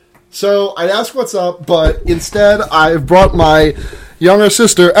So I asked what's up, but instead I've brought my younger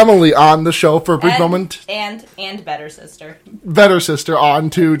sister Emily on the show for a brief moment. And better sister. Better sister on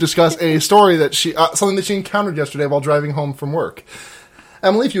to discuss a story that something that she encountered yesterday while driving home from work.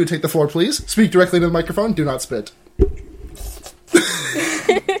 Emily, if you would take the floor, please. Speak directly into the microphone. Do not spit.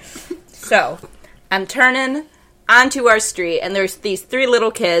 So, I'm turning onto our street, and there's these three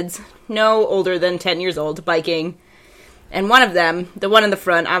little kids, no older than 10 years old, biking. And one of them, the one in the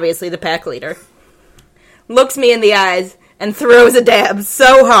front, obviously the pack leader, looks me in the eyes and throws a dab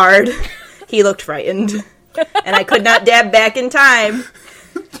so hard, he looked frightened. And I could not dab back in time,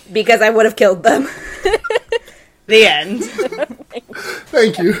 because I would have killed them. The end.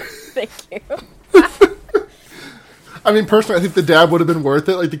 Thank you. Thank you. I mean, personally, I think the dab would have been worth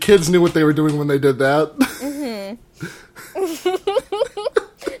it. Like, the kids knew what they were doing when they did that. Mm-hmm.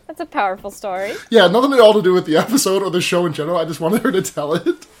 That's a powerful story. Yeah, nothing at all to do with the episode or the show in general. I just wanted her to tell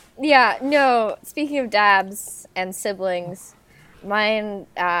it. Yeah, no, speaking of dabs and siblings, mine,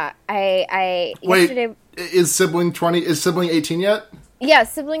 Wait, yesterday... is sibling 18 yet? Yeah,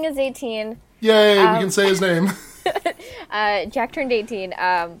 sibling is 18. Yay, we can say his name. Jack turned 18.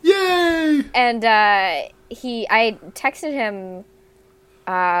 Yay! And, I texted him,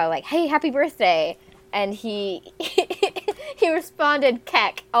 like, hey, happy birthday. And he responded,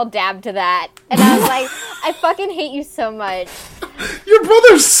 Keck, I'll dab to that. And I was like, I fucking hate you so much. Your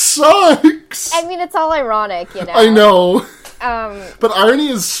brother sucks! I mean, it's all ironic, you know? I know. But irony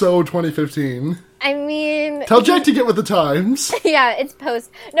is so 2015. I mean... Tell Jack to get with the times. Yeah, it's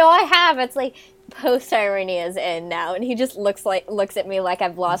post... No, I have. It's like, post-irony is in now. And he just looks at me like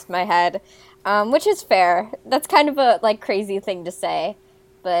I've lost my head. Which is fair. That's kind of a, like, crazy thing to say.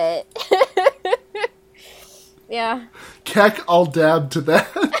 But... yeah. Keck, I'll dab to that.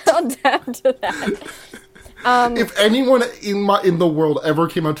 I'll dab to that. If anyone in the world ever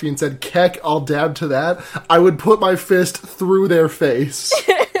came up to me and said, Keck, I'll dab to that, I would put my fist through their face.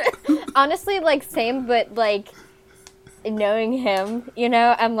 Honestly, like, same, but, like, knowing him, you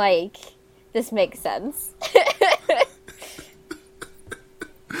know, I'm like, this makes sense.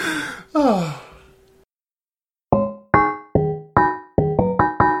 Oh.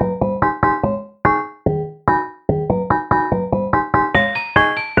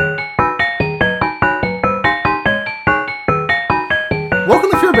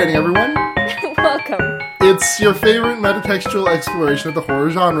 Welcome to Fearbaiting, everyone. Welcome. It's your favorite metatextual exploration of the horror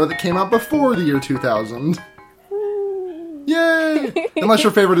genre that came out before the year 2000. Yay! Unless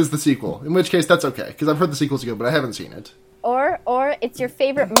your favorite is the sequel, in which case that's okay, because I've heard the sequel's good, but I haven't seen it. Or it's your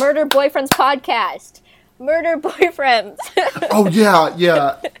favorite Murder Boyfriends podcast. Murder Boyfriends. Oh,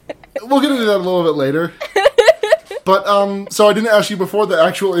 yeah. We'll get into that a little bit later. But, so I didn't ask you before the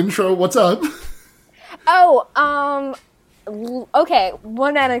actual intro, what's up? Oh, okay,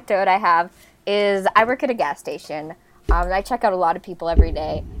 one anecdote I have is I work at a gas station. I check out a lot of people every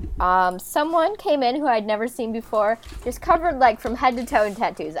day. Someone came in who I'd never seen before, just covered, like, from head to toe in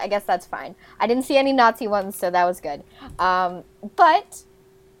tattoos. I guess that's fine. I didn't see any Nazi ones, so that was good. But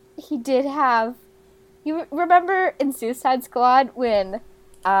he did have... You remember in Suicide Squad when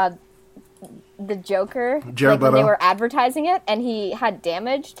the Joker, like, when they were advertising it, and he had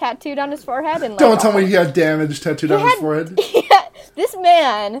damage tattooed on his forehead? And, like, don't tell me he had damage tattooed on his forehead. Yeah, this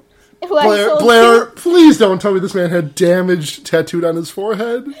man... Blair, please don't tell me this man had damage tattooed on his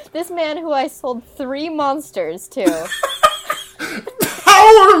forehead. This man who I sold 3 monsters to.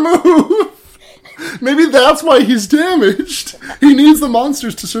 Power move! Maybe that's why he's damaged. He needs the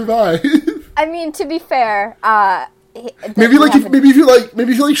monsters to survive. I mean, to be fair, maybe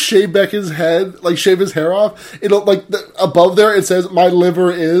if you shave back his head, like shave his hair off, it'll above there it says "My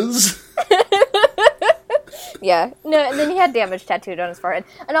liver is." Yeah. No, and then he had damage tattooed on his forehead.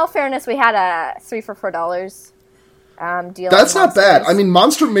 In all fairness, we had a 3 for $4 deal. That's not bad. I mean,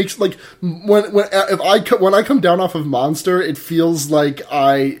 Monster makes, like, when I come down off of Monster, it feels like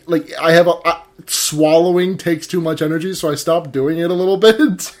I have swallowing takes too much energy, so I stopped doing it a little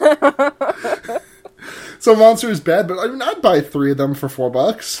bit. So Monster is bad, but I mean, I'd buy 3 of them for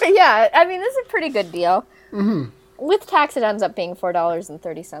 $4. Yeah, I mean, this is a pretty good deal. Mm-hmm. With tax, it ends up being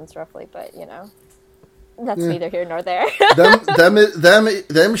 $4.30 roughly, but, you know. That's neither here nor there.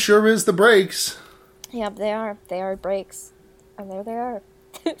 them sure is the breaks. Yep, they are. They are breaks. And there they are.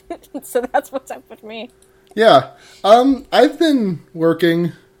 So that's what's up with me. Yeah. I've been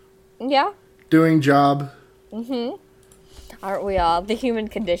working. Yeah? Doing job. Mm-hmm. Aren't we all? The human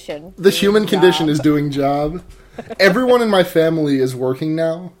condition. The human condition is doing job. Everyone in my family is working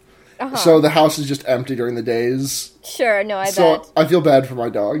now. Uh-huh. So the house is just empty during the days. Sure, no, I bet. So I feel bad for my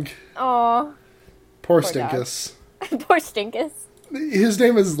dog. Aw. Poor Stinkus. Poor Stinkus. his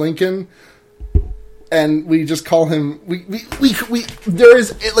name is Lincoln, and we just call him. There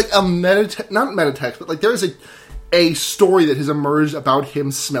is like a not metatext, but like there is a story that has emerged about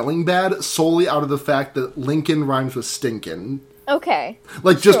him smelling bad solely out of the fact that Lincoln rhymes with stinkin'. Okay.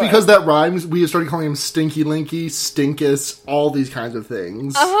 Like, just because that rhymes, we started calling him Stinky Linky, Stinkus, all these kinds of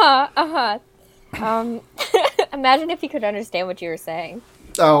things. Imagine if he could understand what you were saying.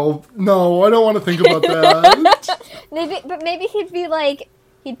 Oh, no, I don't want to think about that. Maybe he'd be like,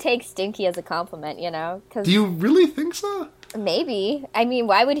 he'd take Stinky as a compliment, you know? 'Cause Do you really think so? maybe. I mean,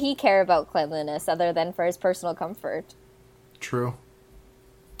 why would he care about cleanliness other than for his personal comfort? True.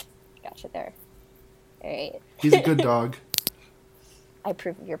 Gotcha there. Alright. He's a good dog. I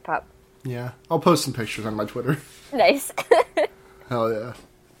approve of your pup. Yeah. I'll post some pictures on my Twitter. Nice. Hell yeah.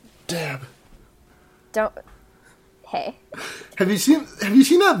 Dab. Don't... Hey. Have you seen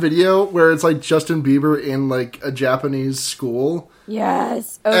that video where it's like Justin Bieber in like a Japanese school?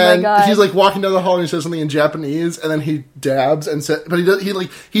 Yes. Oh And my god. he's like walking down the hall and he says something in Japanese and then he dabs and but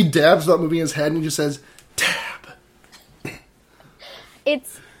he dabs without moving his head and he just says dab.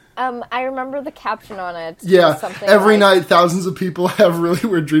 It's... I remember the caption on it. Yeah, Something every like, night thousands of people have really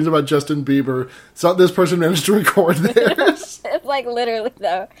weird dreams about Justin Bieber. So this person managed to record theirs. It's like literally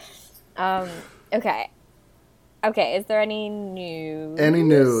though. Okay. Okay, is there any news? Any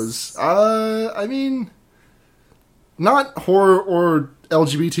news? I mean, not horror or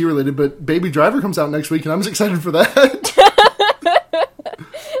LGBT related, but Baby Driver comes out next week, and I'm excited for that.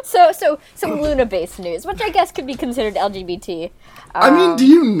 So some Luna-based news, which I guess could be considered LGBT. I mean, do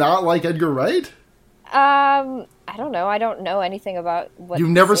you not like Edgar Wright? I don't know. I don't know anything about what. You've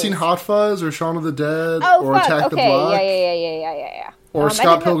never this seen is. Hot Fuzz or Shaun of the Dead Oh, or fuck. Attack Okay. the Block Yeah. or I Scott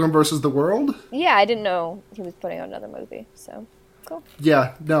didn't know- Pilgrim versus the World? Yeah, I didn't know he was putting out another movie. So cool.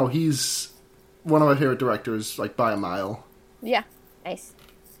 Yeah, no, he's one of my favorite directors, like by a mile. Yeah, nice.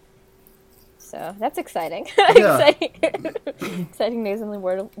 So that's exciting. Yeah. Exciting news in the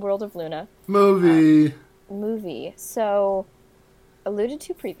world of Luna. Movie. Movie. So, alluded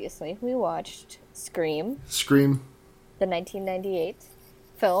to previously, we watched Scream, Scream. the 1998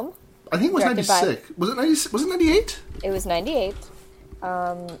 film. I think it was Directed by- 96. Was it 96? Was it 98? It was 98.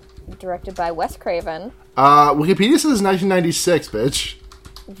 Directed by Wes Craven. Wikipedia says 1996, bitch.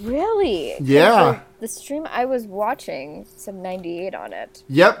 Really? Yeah. The stream I was watching said 98 on it.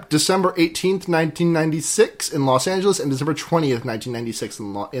 Yep, December 18th, 1996 in Los Angeles, and December 20th, 1996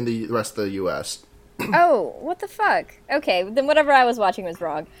 in the rest of the U.S. Oh, what the fuck? Okay, then whatever I was watching was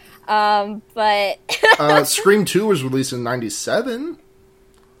wrong. But Scream 2 was released in 97.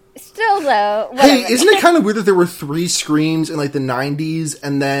 still though, Hey, whatever. isn't it kind of weird that there were 3 Screams in, like, the 90s,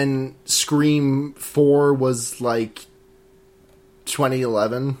 and then Scream 4 was, like,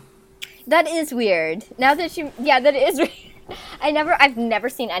 2011? That is weird. Now that you, yeah, that is weird. I've never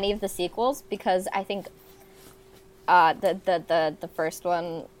seen any of the sequels because I think the first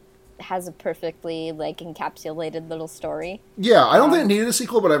one has a perfectly like encapsulated little story. Yeah, I don't think it needed a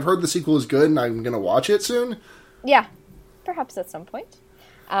sequel, but I've heard the sequel is good, and I'm gonna watch it soon. Yeah, perhaps at some point.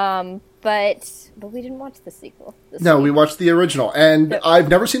 But we didn't watch the sequel. No, we watched the original, and I've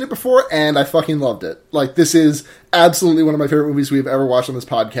never seen it before, and I fucking loved it. Like, this is absolutely one of my favorite movies we've ever watched on this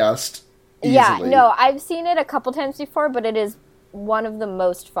podcast. Easily. Yeah, no, I've seen it a couple times before, but it is one of the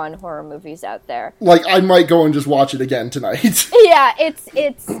most fun horror movies out there. Like, I might go and just watch it again tonight. Yeah, it's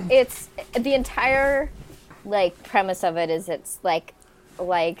the entire like premise of it is it's like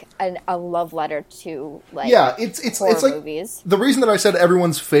a love letter to like Yeah, it's horror like movies. the reason that I said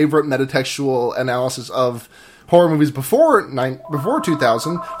everyone's favorite metatextual analysis of horror movies before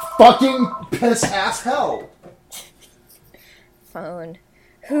 2000, fucking piss ass hell. Phone.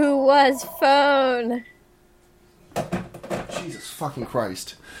 Who was Phone? Jesus fucking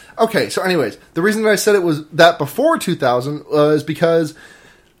Christ. Okay, so anyways, the reason that I said it was that before 2000 was because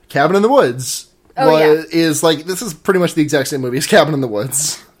Cabin in the Woods is like, this is pretty much the exact same movie as Cabin in the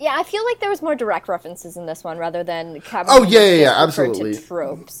Woods. Yeah, I feel like there was more direct references in this one rather than Cabin. Oh, in the yeah, Woods yeah, just referred absolutely. To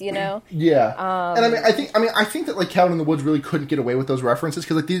tropes, you know. Yeah, and I think that like Cabin in the Woods really couldn't get away with those references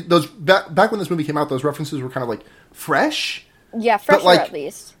because like those back when this movie came out, those references were kind of like fresh. Yeah, fresher like, at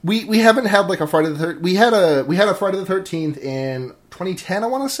least. We haven't had like a Friday the 13th. We had a Friday the 13th in 2010, I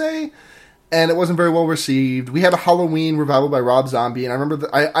want to say, and it wasn't very well received. We had a Halloween revival by Rob Zombie, and I remember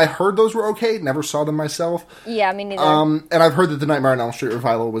I heard those were okay. Never saw them myself. Yeah, me neither. And I've heard that the Nightmare on Elm Street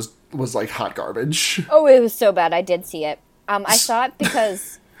revival was like hot garbage. Oh, it was so bad. I did see it. I saw it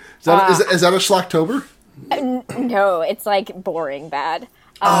because Is that a Schlocktober? no, it's like boring bad.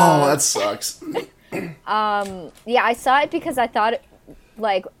 Oh, that sucks. Yeah, I saw it because I thought it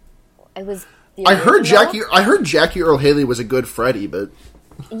was I heard original. I heard Jackie Earle Haley was a good Freddy, but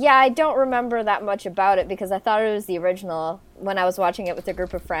Yeah, I don't remember that much about it because I thought it was the original when I was watching it with a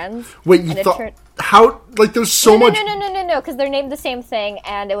group of friends. wait, you and it thought turned- how like there's so much. No, because they're named the same thing,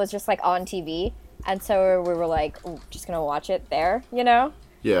 and it was just like on TV, and so we were like, "Ooh, just gonna watch it there, you know?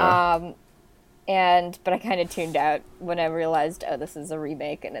 Yeah. But I kind of tuned out when I realized, oh, this is a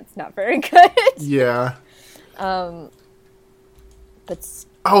remake and it's not very good. Yeah. But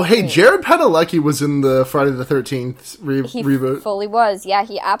Oh, hey, Jared Padalecki was in the Friday the 13th he reboot. fully was. Yeah,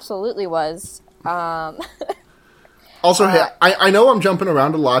 he absolutely was. Also, hey, I know I'm jumping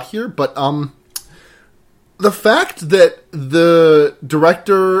around a lot here, but the fact that the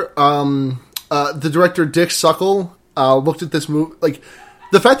director Dick Suckle looked at this movie, like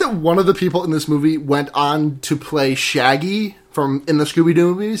the fact that one of the people in this movie went on to play Shaggy in the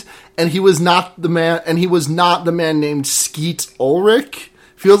Scooby-Doo movies, and he was not the man named Skeet Ulrich,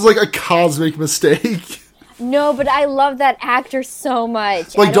 feels like a cosmic mistake. No, but I love that actor so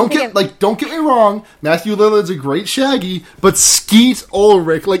much. Like, don't get me wrong. Matthew Lillard's a great Shaggy, but Skeet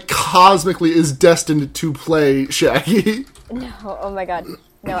Ulrich, like, cosmically is destined to play Shaggy. No, oh my god.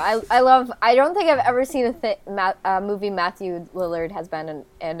 No, I don't think I've ever seen a movie Matthew Lillard has been in,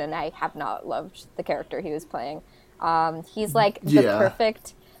 and I have not loved the character he was playing. He's like the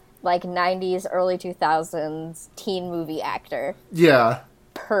perfect, like, 90s, early 2000s teen movie actor. Yeah.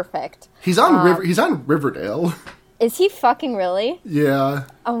 Perfect. He's on Riverdale. Is he fucking really? Yeah.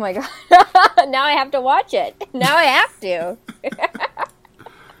 Oh my god. Now I have to watch it. Now I have to.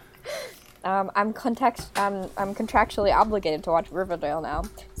 I'm contractually obligated to watch Riverdale now.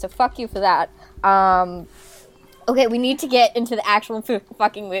 So fuck you for that. Okay, we need to get into the actual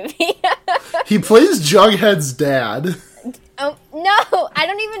fucking movie. He plays Jughead's dad. Oh, no,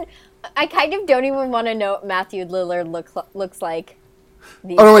 I kind of don't even want to know what Matthew Lillard looks like.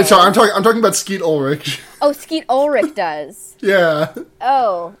 Oh no, wait, sorry, I'm talking about Skeet Ulrich. Oh, Skeet Ulrich does. Yeah.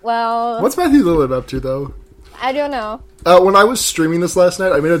 Oh, well. What's Matthew Lillard up to, though? I don't know. When I was streaming this last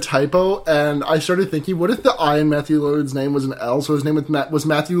night, I made a typo, and I started thinking, what if the I in Matthew Lillard's name was an L, so his name was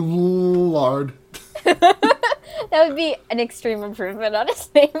Matthew Lillard? That would be an extreme improvement on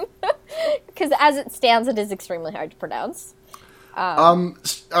his name. Because as it stands, it is extremely hard to pronounce.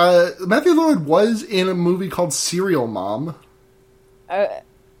 Matthew Lillard was in a movie called Serial Mom.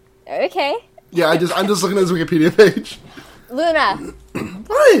 Okay. Yeah, I'm just looking at his Wikipedia page. Luna.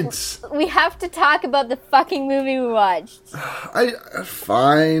 What? We have to talk about the fucking movie we watched.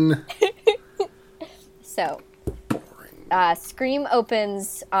 Fine. So, Scream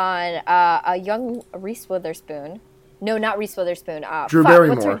opens on a young Reese Witherspoon. No, not Reese Witherspoon. Drew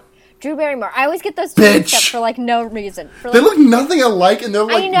Barrymore. Drew Barrymore. I always get those two mixed up for like no reason. They look nothing alike, and they're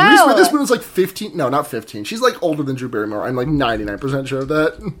like, I know. Reese Witherspoon was like 15. No, not 15. She's like older than Drew Barrymore. I'm like 99% sure of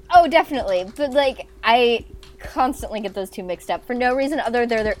that. Oh, definitely. But like, I constantly get those two mixed up for no reason other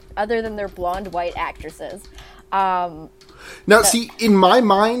than they're blonde white actresses. Now, see, in my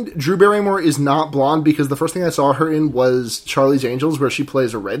mind, Drew Barrymore is not blonde because the first thing I saw her in was Charlie's Angels, where she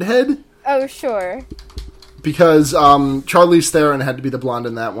plays a redhead. Oh, sure. Because Charlize Theron had to be the blonde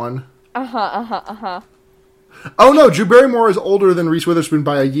in that one. Uh-huh. Oh, no, Drew Barrymore is older than Reese Witherspoon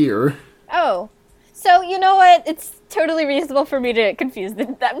by a year. Oh. So, you know what? It's totally reasonable for me to confuse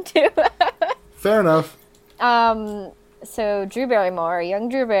them too. Fair enough. So Drew Barrymore, young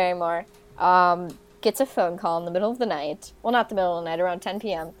Drew Barrymore, gets a phone call in the middle of the night. Well, not the middle of the night, around 10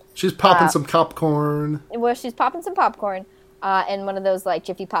 p.m. She's popping some popcorn. Well, she's popping some popcorn in one of those, like,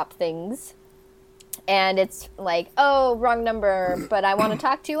 Jiffy Pop things. And it's like, oh, wrong number, but I want to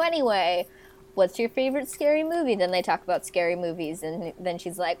talk to you anyway. What's your favorite scary movie? Then they talk about scary movies, and then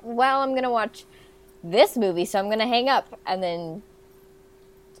she's like, well, I'm going to watch this movie, so I'm going to hang up. And then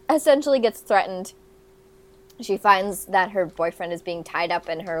essentially gets threatened. She finds that her boyfriend is being tied up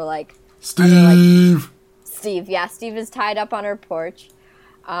in her, like... Steve! Steve is tied up on her porch.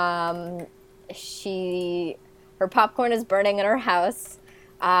 Her popcorn is burning in her house.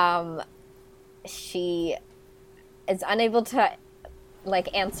 She is unable to,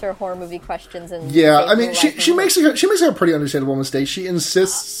 like, answer horror movie questions. And yeah, I mean, she makes a pretty understandable mistake. She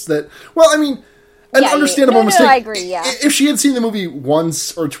insists that... Well, I mean, an understandable mistake... I agree, yeah. If she had seen the movie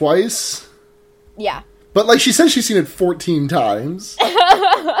once or twice... Yeah. But, like, she says she's seen it 14 times.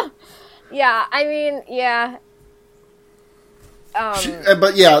 Yeah, I mean, yeah.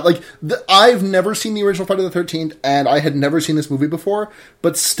 But yeah, like, I've never seen the original Friday the 13th, and I had never seen this movie before,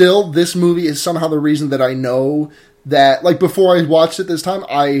 but still, this movie is somehow the reason that I know that, like, before I watched it this time,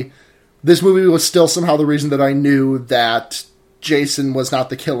 this movie was still somehow the reason that I knew that Jason was not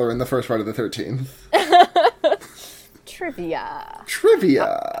the killer in the first Friday the 13th. Trivia.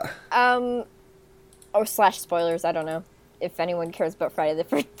 or slash spoilers. I don't know if anyone cares about Friday the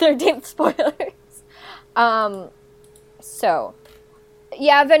 13th spoilers. So,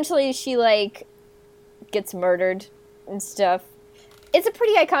 yeah, eventually she, like, gets murdered and stuff. It's a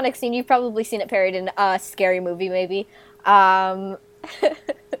pretty iconic scene. You've probably seen it parodied in a Scary Movie, maybe. And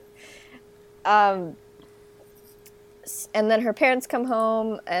then her parents come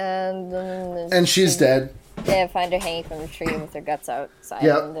home, and she's dead. They find her hanging from the tree with her guts outside.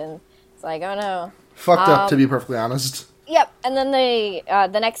 Yep. And then it's like, oh no. Fucked up, to be perfectly honest. Yep. And then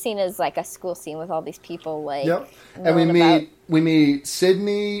the next scene is like a school scene with all these people, like. Yep. And we meet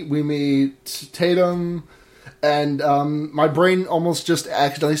Sydney, we meet Tatum, and my brain almost just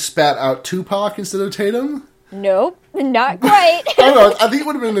accidentally spat out Tupac instead of Tatum. Nope, not quite. I don't know. I think it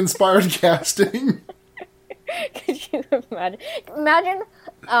would have been inspired casting. Could you imagine? Imagine.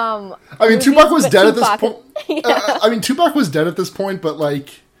 I mean, Tupac was dead at this point. Yeah. I mean, Tupac was dead at this point, but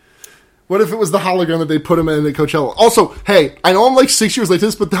like, what if it was the hologram that they put him in at Coachella? Also, hey, I know I'm like 6 years late to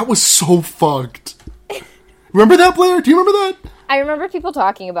this, but that was so fucked. Remember that, Blair? Do you remember that? I remember people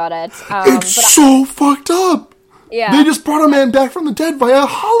talking about it. It's so fucked up. Yeah. They just brought a man back from the dead via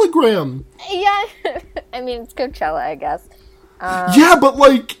hologram. Yeah. I mean, it's Coachella, I guess. Yeah, but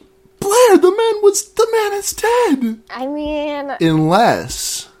like, Blair, the man is dead. I mean,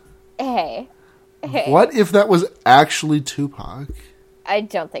 Unless, hey. what if that was actually Tupac? I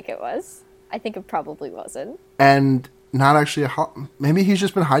don't think it was. I think it probably wasn't. And not actually maybe he's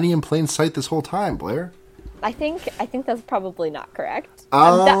just been hiding in plain sight this whole time, Blair. I think that's probably not correct.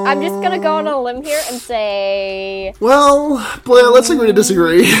 I'm just gonna go on a limb here and say. Well, Blair, let's agree to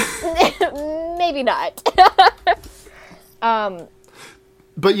disagree. Maybe not.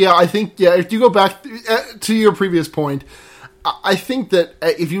 But yeah, I think if you go back to your previous point, I think that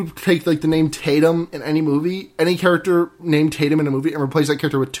if you take like the name Tatum in any movie, any character named Tatum in a movie, and replace that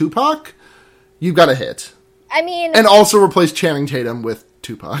character with Tupac, you've got a hit. I mean, and also replace Channing Tatum with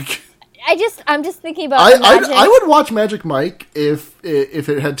Tupac. I'm just thinking about. I would watch Magic Mike if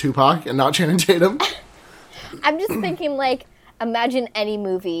it had Tupac and not Channing Tatum. I'm just thinking, like, imagine any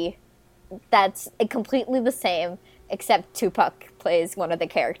movie that's completely the same, except Tupac plays one of the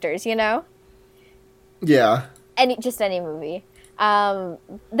characters, you know? Yeah. Any movie.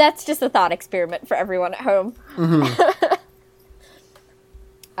 That's just a thought experiment for everyone at home. Mm-hmm.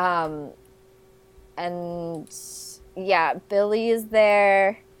 And, yeah, Billy is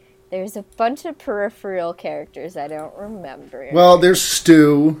there. There's a bunch of peripheral characters I don't remember. Well, there's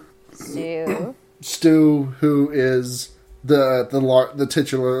Stu. Stu, who is the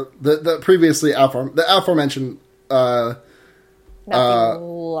titular, the previously aforementioned Matthew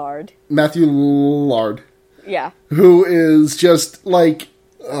Lillard. Yeah. Who is just like,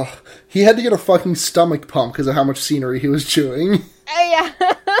 he had to get a fucking stomach pump because of how much scenery he was chewing. Yeah.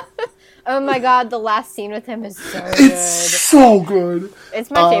 Oh my god, the last scene with him is so good. It's so good. It's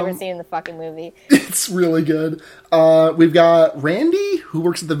my favorite scene in the fucking movie. It's really good. We've got Randy, who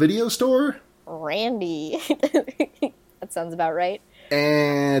works at the video store. Randy. That sounds about right.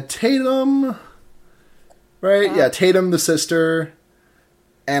 And Tatum. Right? Yeah, Tatum, the sister.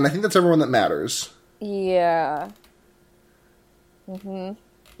 And I think that's everyone that matters. Yeah. Okay,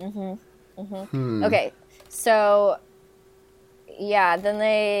 so...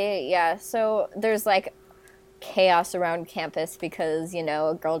 Yeah, so there's, like, chaos around campus because, you know,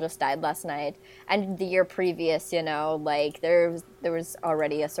 a girl just died last night. And the year previous, you know, like, there was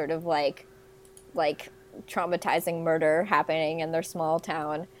already a sort of, like, traumatizing murder happening in their small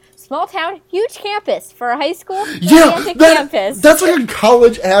town. Small town, huge campus for a high school. Yeah, campus. That's like a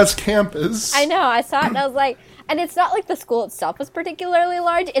college-ass campus. I know, I saw it and I was like... And it's not like the school itself was particularly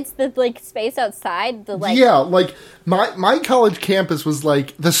large. It's the, like, space outside. Yeah, like, my college campus was,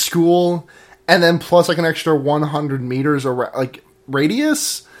 like, the school, and then plus, like, an extra 100 meters or, like,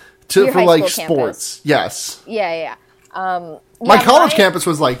 radius for, like, sports. Campus. Yes. Yeah. My college campus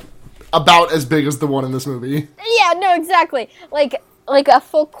was, like, about as big as the one in this movie. Yeah, no, exactly. Like a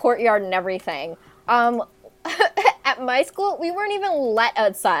full courtyard and everything. At my school, we weren't even let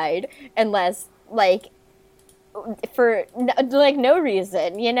outside unless, like... for, like, no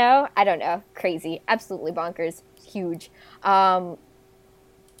reason, you know? I don't know. Crazy. Absolutely bonkers. Huge.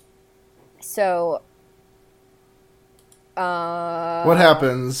 So... what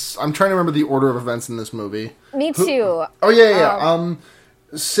happens? I'm trying to remember the order of events in this movie. Me too. Oh, yeah.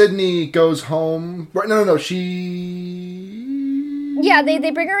 Sydney goes home. Right? No. She... Yeah,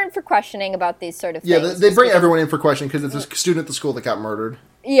 they bring her in for questioning about these sort of things. Yeah, they bring everyone in for questioning because it's a student at the school that got murdered.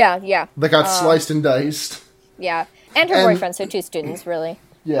 Yeah. That got sliced and diced. Yeah, and her boyfriend, so two students, really.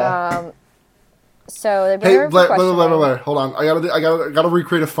 Yeah. So they've been Hey, here for questioning. Blair, hold on. I gotta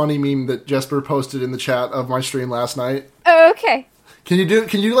recreate a funny meme that Jesper posted in the chat of my stream last night. Oh, okay. Can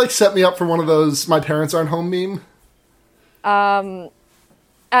you like set me up for one of those "my parents aren't home" meme? Sure.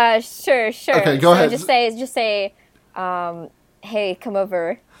 Okay, go ahead. Just say, hey, come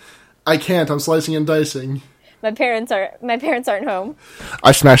over. I can't. I'm slicing and dicing. My parents aren't home.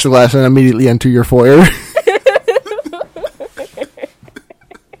 I smash the glass and immediately enter your foyer.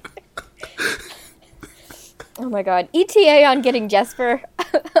 Oh my god. ETA on getting Jesper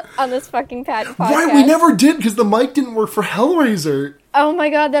on this fucking podcast. Right, we never did because the mic didn't work for Hellraiser. Oh my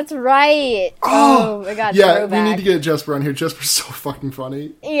god, that's right. Oh my god, yeah, throwback. we need to get Jesper on here. Jesper's so fucking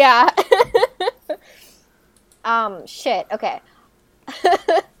funny. Yeah. Shit, okay.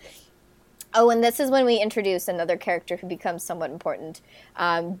 Oh, and this is when we introduce another character who becomes somewhat important.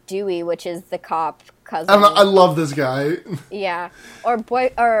 Dewey, which is the cop cousin. I love this guy. Yeah. Or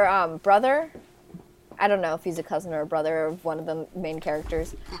brother? I don't know if he's a cousin or a brother of one of the main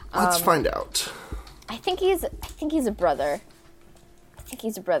characters. Let's find out. I think he's a brother.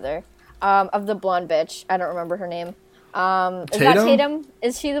 Of the blonde bitch. I don't remember her name. Is that Tatum?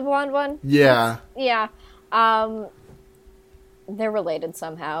 Is she the blonde one? Yeah. Yeah. They're related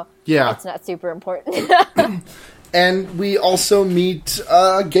somehow. Yeah. It's not super important. And we also meet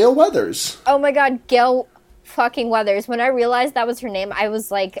Gale Weathers. Oh my god, Gale fucking Weathers. When I realized that was her name, I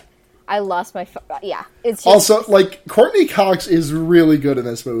was like, I lost my... yeah. It's just... Also, like, Courtney Cox is really good in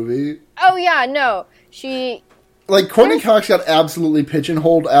this movie. Oh yeah, no. She... Like, Courtney Cox got absolutely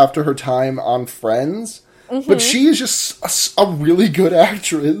pigeonholed after her time on Friends. Mm-hmm. But she is just a really good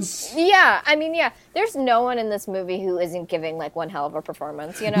actress. Yeah, I mean, yeah. There's no one in this movie who isn't giving, like, one hell of a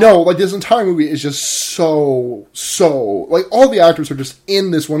performance, you know? No, like, this entire movie is just so... Like, all the actors are just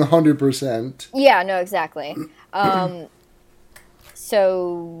in this 100%. Yeah, no, exactly.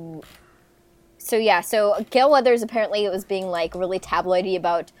 So Gale Weathers, apparently it was being, like, really tabloidy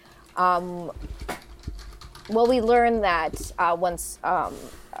about, well, we learned that, what's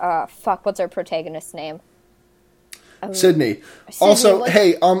our protagonist's name? Sydney. Also,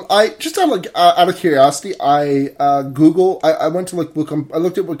 hey, I just out of curiosity, I went to I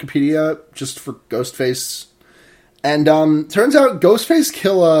looked at Wikipedia just for Ghostface, and turns out Ghostface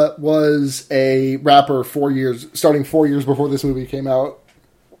Killah was a rapper starting 4 years before this movie came out.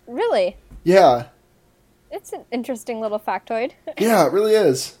 Really? Yeah. It's an interesting little factoid. Yeah, it really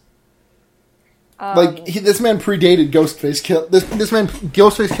is. This man predated Ghostface Killah.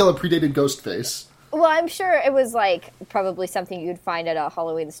 Ghostface Killah predated Ghostface. Well, I'm sure it was, like, probably something you'd find at a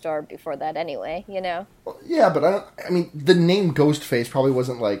Halloween store before that anyway, you know? Yeah, but I mean, the name Ghostface probably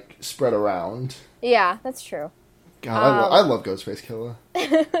wasn't, like, spread around. Yeah, that's true. God, I love Ghostface Killah.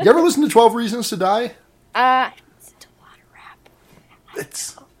 You ever listen to 12 Reasons to Die? I listen to a lot of rap.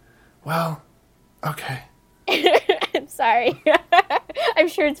 Well, okay. I'm sorry. I'm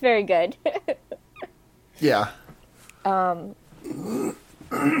sure it's very good. Yeah.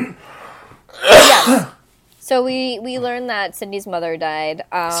 Yeah. So we learned that Sydney's mother died.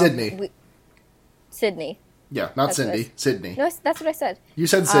 Sydney. Sydney. Yeah, not That's Cindy. what Sydney. No, that's what I said. You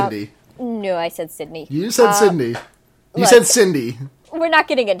said Cindy. No, I said Sydney. You said Sydney. You look. said Cindy. We're not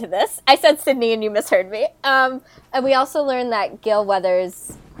getting into this. I said Sydney and you misheard me. And we also learned that Gale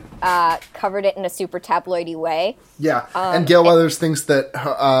Weathers covered it in a super tabloidy way. Yeah, and Gale Weathers thinks that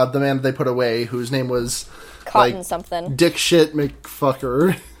the man they put away, whose name was... Cotton something. Dick shit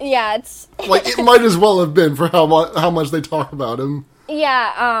McFucker. Yeah, it's... like, it might as well have been for how much they talk about him.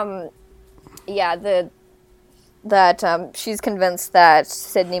 Yeah, she's convinced that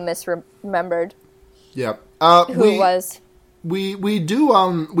Sydney misremembered. Yeah. We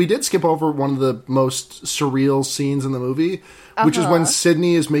did skip over one of the most surreal scenes in the movie, which is when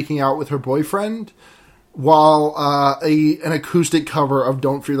Sydney is making out with her boyfriend while an acoustic cover of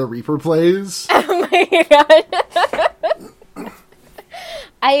Don't Fear the Reaper plays. Oh my god.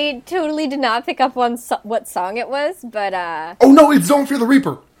 I totally did not pick up on what song it was, but oh no, it's Don't Fear the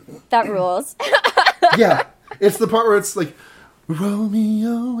Reaper. That rules. Yeah. It's the part where it's like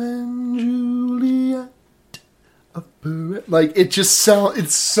Romeo and Juliet. Like, it's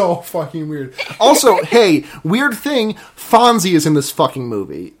so fucking weird. Also, hey, weird thing, Fonzie is in this fucking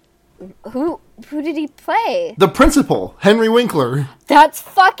movie. Who did he play? The principal, Henry Winkler. That's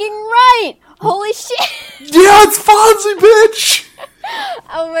fucking right! Holy shit! Yeah, it's Fonzie, bitch!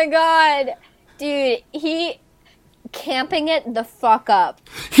 Oh my god. Dude, he camping it the fuck up.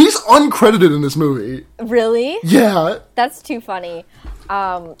 He's uncredited in this movie. Really? Yeah. That's too funny.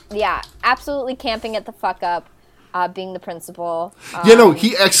 Yeah, absolutely camping it the fuck up. Being the principal.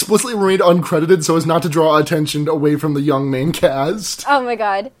 He explicitly remained uncredited so as not to draw attention away from the young main cast. Oh my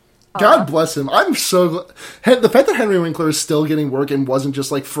god. God bless him. I'm so the fact that Henry Winkler is still getting work and wasn't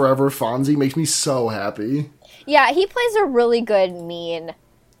just like forever Fonzie makes me so happy. Yeah, he plays a really good mean,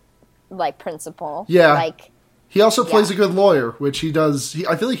 like, principal. Yeah. Like, he also plays a good lawyer, which he does.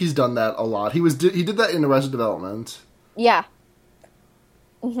 I feel like he's done that a lot. He did that in Arrested Development. yeah.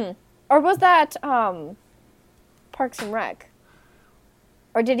 Or was that Parks and Rec?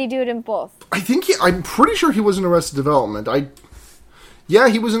 Or did he do it in both? I'm pretty sure he was in Arrested Development. Yeah,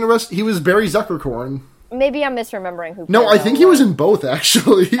 he was in He was Barry Zuckerkorn. Maybe I'm misremembering who. No, I think he was in both,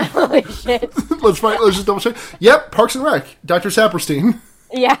 actually. Holy shit. Let's just double check. Yep, Parks and Rec. Dr. Saperstein.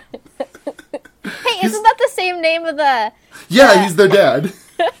 Yeah. Hey, isn't that the same name of the... Yeah, he's their dad.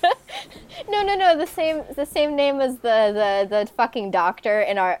 No. The same name as the fucking doctor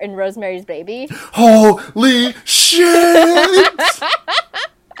in Rosemary's Baby. Holy shit!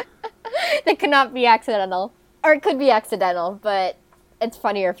 That could not be accidental. Or it could be accidental, but it's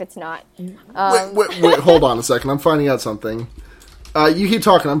funnier if it's not. Wait, hold on a second. I'm finding out something. You keep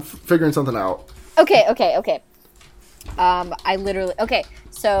talking. I'm figuring something out. Okay. Okay,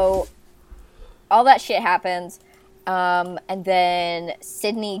 so all that shit happens, and then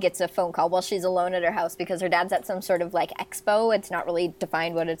Sydney gets a phone call while she's alone at her house because her dad's at some sort of, like, expo. It's not really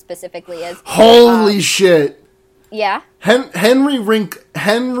defined what it specifically is. Holy shit! Yeah? Henry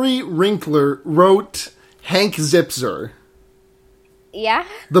Winkler wrote Hank Zipzer. Yeah?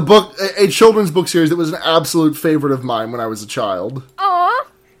 The book, a children's book series that was an absolute favorite of mine when I was a child. Aw!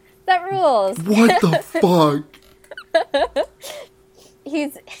 That rules. What the fuck?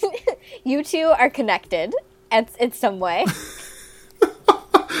 You two are connected in some way.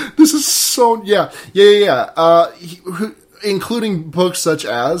 This is so... Yeah. Including books such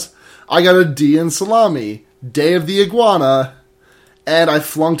as I Got a D in Salami, Day of the Iguana, and I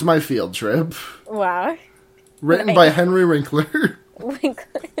Flunked My Field Trip. Wow. Written by Henry Winkler.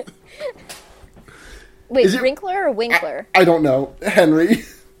 Winkler. Wait, Winkler or Winkler? I don't know. Henry.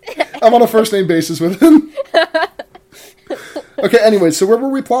 I'm on a first name basis with him. Okay, anyway, so where were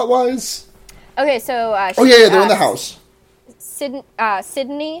we plot-wise? Okay, so... they're in the house. Sydney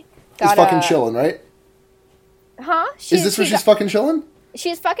Is fucking chilling, right? Huh? Is this where she's fucking chilling?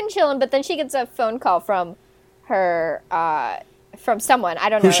 She's fucking chilling, but then she gets a phone call from her, from someone. I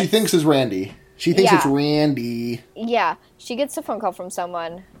don't know. Who she thinks is Randy. She thinks it's Randy. Yeah, she gets a phone call from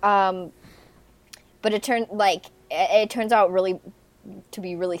someone. But it turns out to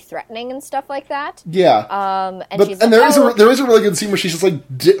be really threatening and stuff like that. Yeah. And there is a really good scene where she's just like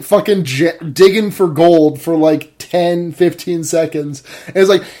digging for gold for like 10, 15 seconds. And it's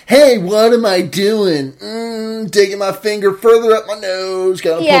like, hey, what am I doing? Digging my finger further up my nose,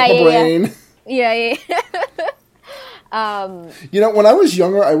 gonna poke my brain. Yeah. When I was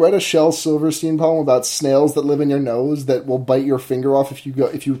younger, I read a Shel Silverstein poem about snails that live in your nose that will bite your finger off if you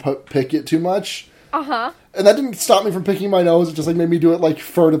pick it too much. Uh-huh. And that didn't stop me from picking my nose. It just like made me do it like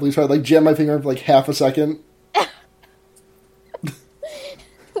furtively. So I'd like jam my finger for like half a second.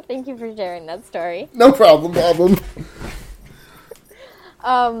 Thank you for sharing that story. No problem.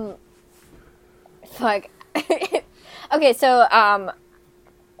 Fuck. Okay, so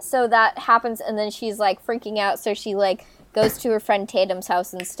that happens, and then she's like freaking out. So she like goes to her friend Tatum's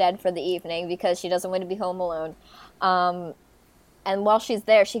house instead for the evening because she doesn't want to be home alone. And while she's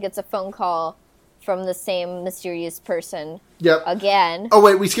there, she gets a phone call from the same mysterious person. Yep. Again. Oh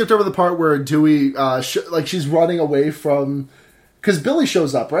wait, we skipped over the part where Dewey, she's running away from, because Billy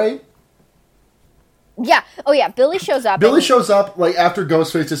shows up, right? Yeah. Oh yeah, Billy shows up. Billy shows up like after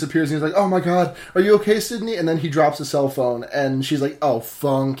Ghostface disappears, and he's like, "Oh my god, are you okay, Sydney?" And then he drops his cell phone, and she's like, "Oh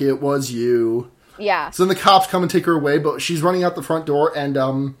funk, it was you." Yeah. So then the cops come and take her away, but she's running out the front door,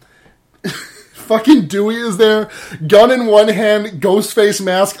 and fucking Dewey is there, gun in one hand, Ghostface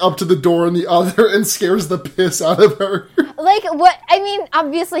mask up to the door in the other, and scares the piss out of her. Like, what? I mean,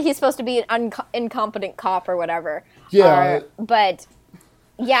 obviously he's supposed to be an incompetent cop or whatever. Yeah. But,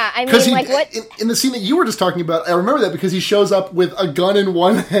 yeah, I mean, like, what? In the scene that you were just talking about, I remember that because he shows up with a gun in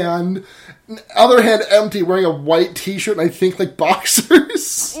one hand, other hand empty, wearing a white t-shirt, and I think, like,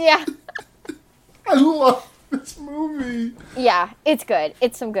 boxers. Yeah. I love this movie. Yeah, it's good.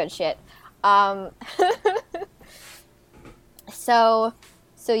 It's some good shit. So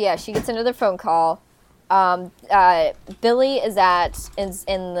yeah, she gets another phone call. Billy is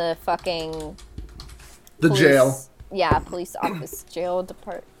in the fucking police, jail. Yeah, police office jail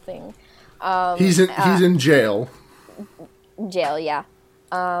depart thing. He's in jail. Jail, yeah.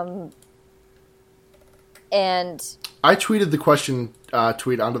 And I tweeted the question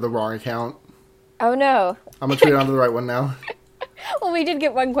tweet onto the wrong account. Oh no. I'm gonna tweet it onto the right one now. Well, we did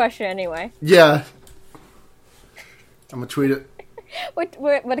get one question anyway. Yeah. I'm gonna tweet it.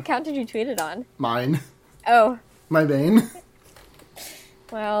 What account did you tweet it on? Mine. Oh, My vein.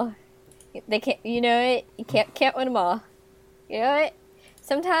 well, they can't. You know it. You can't win them all. You know it.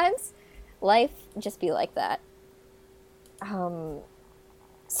 Sometimes life just be like that.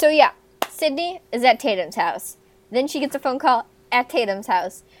 So yeah, Sydney is at Tatum's house. Then she gets a phone call at Tatum's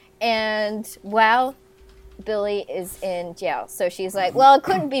house, and wow, Billy is in jail. So she's like, well, it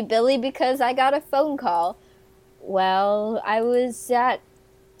couldn't be Billy because I got a phone call. Well, I was at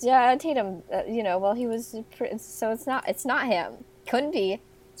Tatum, well, he was, so it's not him. Couldn't be.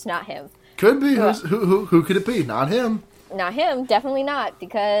 It's not him. Could be. Who could it be? Not him. Not him. Definitely not,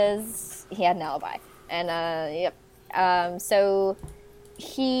 because he had an alibi. And, yep. So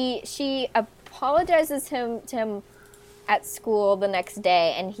she apologizes to him at school the next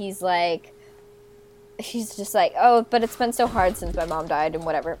day, and she's just like, oh, but it's been so hard since my mom died and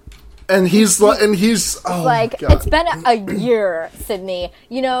whatever. And he's oh like, God. It's been a year, Sydney.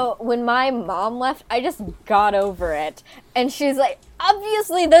 You know, when my mom left, I just got over it. And she's like,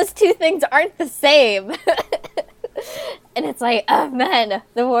 obviously those two things aren't the same. And it's like, oh man,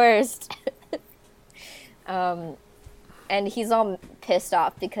 the worst. And he's all pissed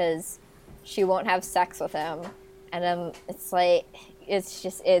off because she won't have sex with him. And it's like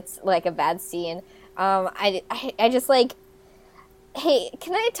a bad scene. I just like, hey,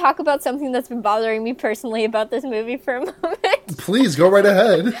 can I talk about something that's been bothering me personally about this movie for a moment? Please, go right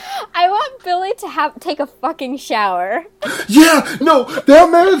ahead. I want Billy to take a fucking shower. Yeah, no, that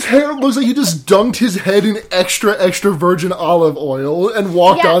man's hair looks like he just dunked his head in extra, extra virgin olive oil and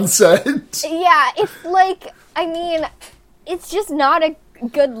walked on set. Yeah, it's like, I mean, it's just not a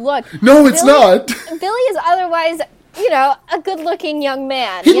good look. No, it's not. Billy is otherwise, a good-looking young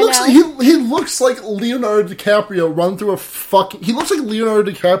man. He looks like Leonardo DiCaprio run through he looks like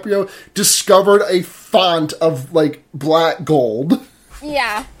Leonardo DiCaprio discovered a font of, like, black gold.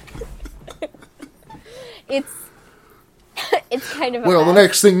 Yeah. It's kind of the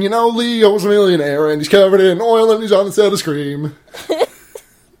next thing you know, Leo was a millionaire, and he's covered in oil, and he's on the set of Scream.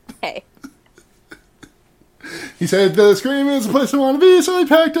 Hey. He said the Scream is the place I want to be, so he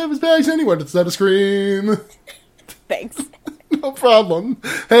packed up his bags and he went to the set of Scream. Thanks. No problem.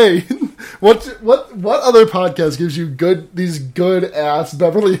 Hey, what other podcast gives you these good ass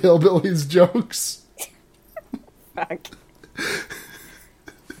Beverly Hillbillies jokes? Fuck.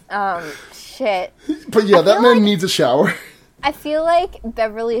 Shit. But yeah, that man needs a shower. I feel like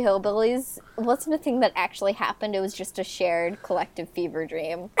Beverly Hillbillies wasn't a thing that actually happened. It was just a shared collective fever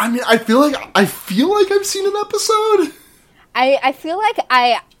dream. I mean, I feel like I've seen an episode. I feel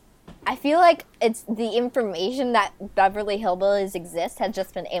like it's the information that Beverly Hillbillies exist has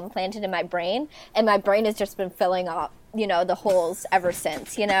just been implanted in my brain, and my brain has just been filling up, the holes ever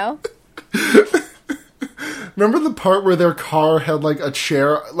since, Remember the part where their car had, like, a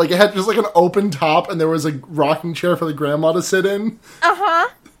chair, like, it had just, like, an open top, and there was a rocking chair for the grandma to sit in? Uh-huh.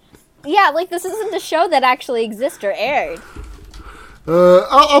 Yeah, like, this isn't a show that actually exists or aired.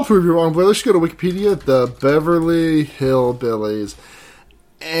 I'll prove you wrong, but let's go to Wikipedia, the Beverly Hillbillies.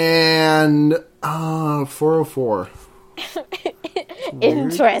 And 404.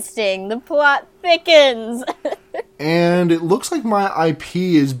 Interesting. The plot thickens. And it looks like my IP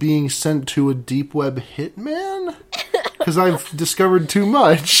is being sent to a deep web hitman because I've discovered too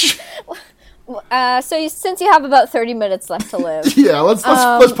much. So since you have about 30 minutes left to live, yeah, let's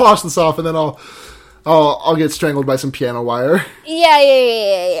polish this off, and then I'll get strangled by some piano wire.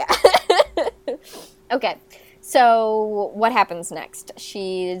 Yeah. Okay. So, what happens next?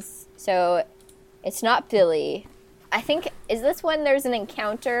 So, it's not Billy. I think, is this when there's an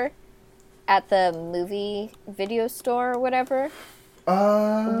encounter at the movie video store or whatever?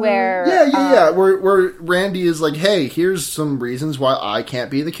 Where... Yeah. Where Randy is like, hey, here's some reasons why I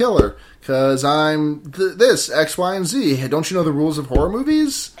can't be the killer. Because I'm this, X, Y, and Z. Hey, don't you know the rules of horror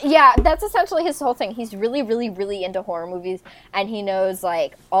movies? Yeah, that's essentially his whole thing. He's really, really, really into horror movies, and he knows,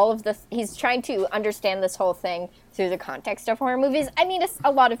 like, all of this. He's trying to understand this whole thing through the context of horror movies. I mean,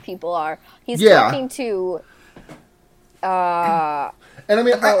 a lot of people are. He's talking to... And I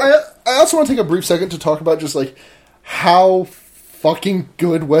mean, I also want to take a brief second to talk about just, like, how fucking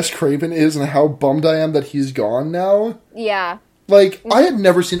good Wes Craven is and how bummed I am that he's gone now. Yeah. Like, I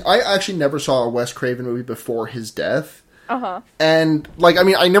actually never saw a Wes Craven movie before his death. Uh-huh. And, like, I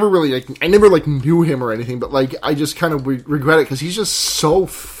mean, I never knew him or anything, but, like, I just kind of regret it because he's just so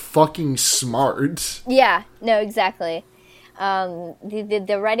fucking smart. Yeah, no, exactly.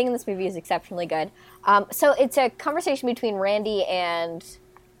 The writing in this movie is exceptionally good. So it's a conversation between Randy and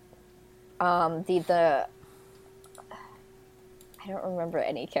the I don't remember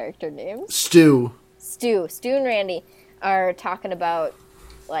any character names. Stu and Randy. are talking about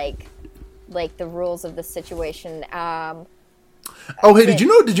like the rules of the situation. Oh, hey, did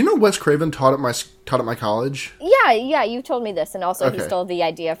you know Wes Craven taught at my college? Yeah, you told me this, and also he Okay. stole the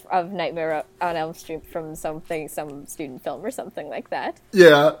idea of Nightmare on Elm Street from some student film or something like that.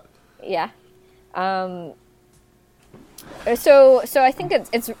 Yeah. Yeah. So I think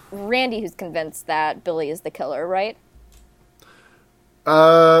it's Randy who's convinced that Billy is the killer, right?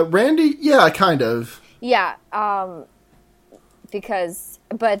 Randy? Yeah, kind of. Yeah.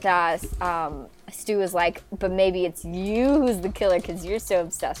 But Stu is like, but maybe it's you who's the killer because you're so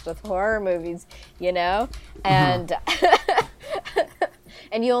obsessed with horror movies, you know? And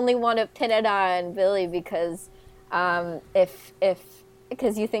and you only want to pin it on Billy because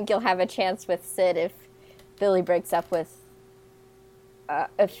because you think you'll have a chance with Sid if Billy breaks up with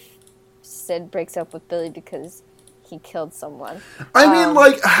if Sid breaks up with Billy because he killed someone. I mean,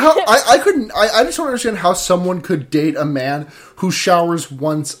 like, how I just don't understand how someone could date a man who showers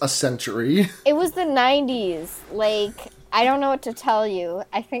once a century. It was the 90s. Like, I don't know what to tell you.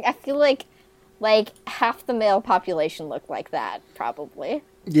 I feel like half the male population looked like that, probably.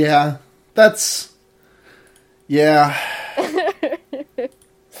 Yeah. Yeah.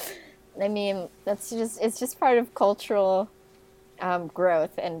 I mean, it's just part of cultural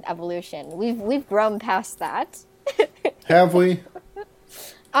growth and evolution. We've grown past that. Have we?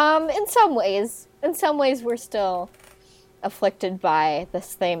 In some ways we're still afflicted by the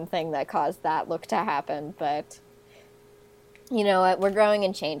same thing that caused that look to happen, but you know what? We're growing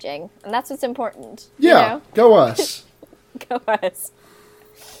and changing, and that's what's important. Yeah. You know? Go us. Go us.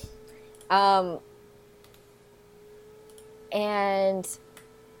 And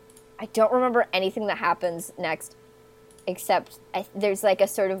I don't remember anything that happens next, except there's like a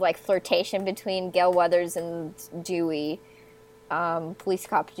sort of like flirtation between Gale Weathers and Dewey, police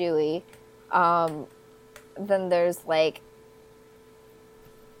cop Dewey. Then there's like,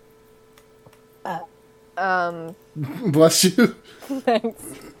 Bless you. thanks.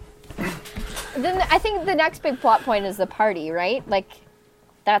 Then I think the next big plot point is the party, right? Like,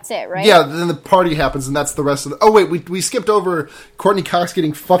 that's it, right? Yeah, then the party happens, and that's the rest of the... Oh, wait, we skipped over Courtney Cox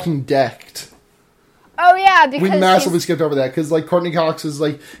getting fucking decked. Oh, yeah, because... We massively skipped over that, because, like, Courtney Cox is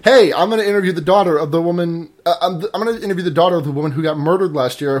like, hey, I'm going to interview the daughter of the woman... I'm going to interview the daughter of the woman who got murdered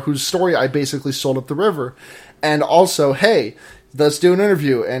last year, whose story I basically sold up the river. And also, hey, let's do an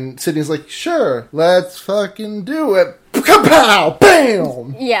interview. And Sydney's like, sure, let's fucking do it. Kapow!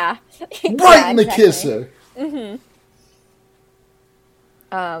 Bam! Yeah. Right in the kisser.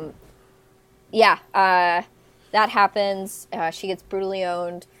 Yeah, that happens. She gets brutally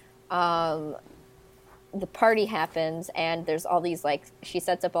owned. The party happens, and there's all these, like, she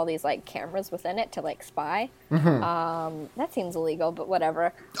sets up all these, like, cameras within it to, like, spy. That seems illegal, but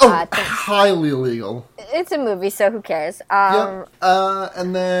whatever. Oh, highly illegal. It's a movie, so who cares? Yep.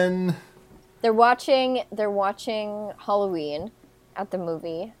 And then... They're watching Halloween at the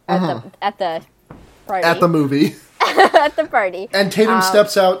movie. At the party. At the movie. At the party. And Tatum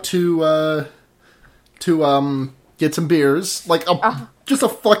steps out to get some beers. Like, just a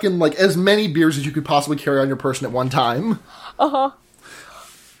fucking, like, as many beers as you could possibly carry on your person at one time. Uh-huh.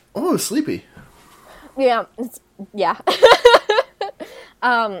 Oh, sleepy. Yeah. Yeah.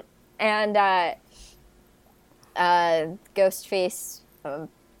 Ghostface,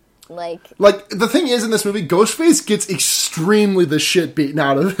 like, the thing is, in this movie, Ghostface gets extremely the shit beaten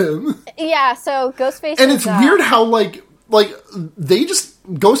out of him. Yeah, so Ghostface And it's weird how, like, they just...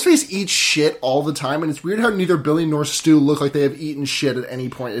 Ghostface eats shit all the time, and it's weird how neither Billy nor Stu look like they have eaten shit at any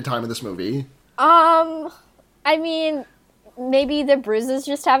point in time in this movie. I mean, maybe the bruises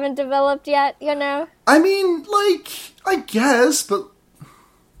just haven't developed yet, you know? I mean, like, I guess, but...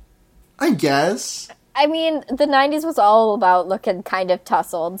 I guess... I mean, the 90s was all about looking kind of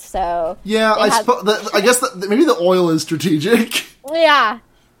tussled, so... Yeah, I guess maybe the oil is strategic. Yeah,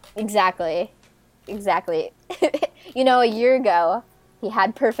 exactly. You know, a year ago, he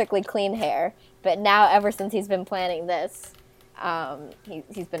had perfectly clean hair, but now, ever since he's been planning this,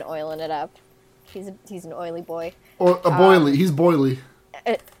 he's been oiling it up. He's an oily boy. Or a boily. He's boily.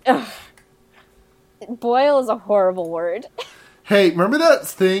 Boil is a horrible word. Hey, remember that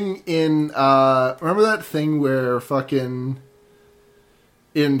thing where fucking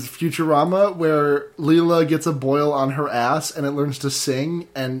in Futurama where Leela gets a boil on her ass and it learns to sing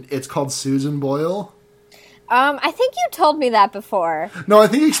and it's called Susan Boyle? I think you told me that before. No, I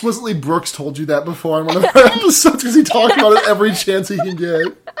think explicitly Brooks told you that before in one of our episodes because he talked about it every chance he can get.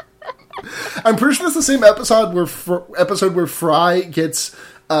 I'm pretty sure it's the same episode where Fry gets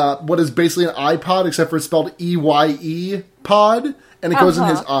what is basically an iPod, except for it's spelled EYE pod, and it goes in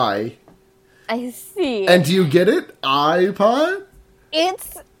his eye. I see. And do you get it? iPod?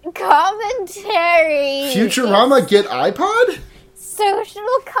 It's commentary. Futurama get iPod? Social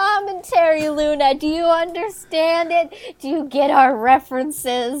commentary, Luna. Do you understand it? Do you get our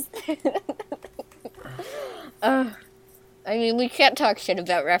references? I mean, we can't talk shit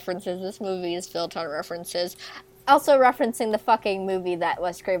about references. This movie is built on references. Also referencing the fucking movie that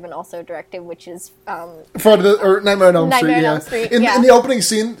Wes Craven also directed, which is Nightmare on Elm Street. Nightmare on Yeah. Elm Street, In yeah. the opening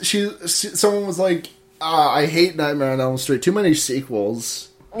scene, someone was like, "I hate Nightmare on Elm Street. Too many sequels."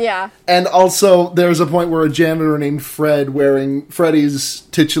 Yeah. And also, there's a point where a janitor named Fred, wearing Freddy's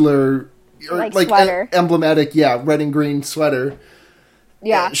titular, sweater. emblematic, red and green sweater,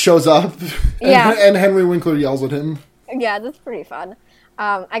 Yeah. shows up. Yeah. And Henry Winkler yells at him. Yeah, that's pretty fun.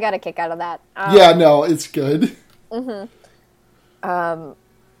 I got a kick out of that. No, it's good.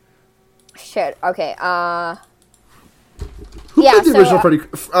 Shit. Okay. Who Yeah, played the so, original Freddy?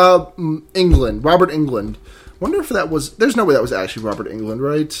 England. Robert England. Wonder if that was... There's no way that was actually Robert England,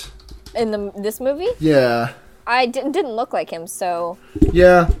 right? In this movie, Yeah. I didn't look like him, so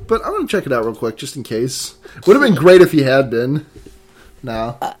Yeah, but I'm going to check it out real quick, just in case. Would have been great if he had been.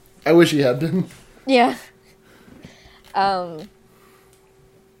 No. I wish he had been. yeah. Are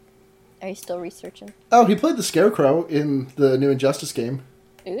you still researching? Oh, he played the Scarecrow in the new Injustice game.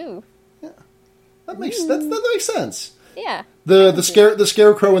 Ooh. That makes sense. Yeah. The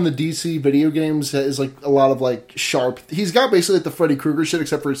Scarecrow in the DC video games is like a lot of like sharp. He's got basically like the Freddy Krueger shit,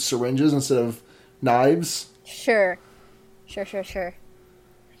 except for syringes instead of knives. Sure.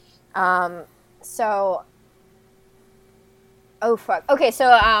 So. Oh fuck. Okay,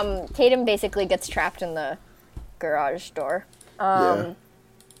 so Tatum basically gets trapped in the garage door. Yeah.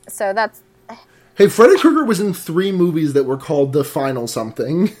 So that's. Hey, Freddy Krueger was in 3 movies that were called The Final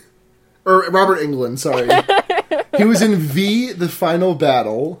Something. Or Robert Englund, sorry. He was in V, The Final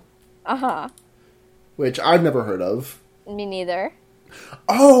Battle. Which I've never heard of. Me neither.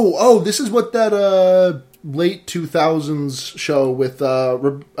 Oh, this is what that late 2000s show with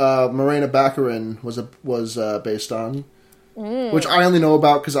Morena Baccarin was based on. Which I only know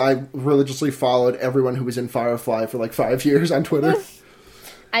about because I religiously followed everyone who was in Firefly for like 5 years on Twitter.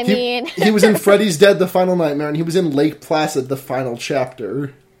 I mean... he was in Freddy's Dead, The Final Nightmare, and he was in Lake Placid, The Final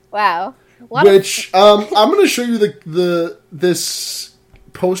Chapter. Wow. I'm going to show you this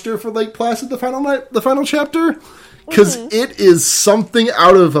poster for Lake Placid, The Final Chapter, because it is something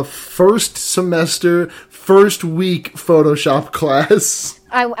out of a first semester, first week Photoshop class.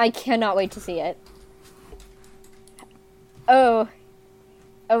 I cannot wait to see it. Oh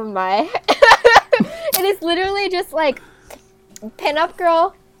my. It is literally just like pinup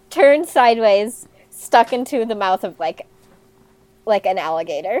girl turned sideways, stuck into the mouth of like an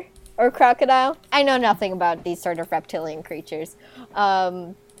alligator or crocodile. I know nothing about these sort of reptilian creatures.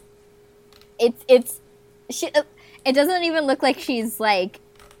 It doesn't even look like she's like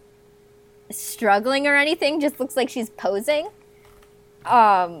struggling or anything. Just looks like she's posing.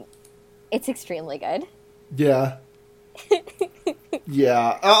 It's extremely good. Yeah.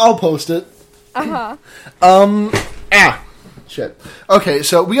 Yeah, I'll post it. Shit. Okay,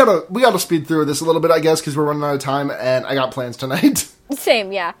 so we gotta speed through this a little bit, I guess, because we're running out of time, and I got plans tonight.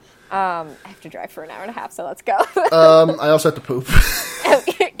 Same, yeah. I have to drive for an hour and a half, so let's go. I also have to poop.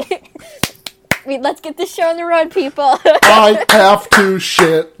 Let's get this show on the road, people. I have to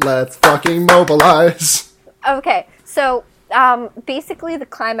shit. Let's fucking mobilize. Okay, so basically the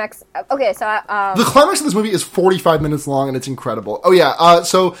climax. Okay, so the climax of this movie is 45 minutes long, and it's incredible. Oh yeah,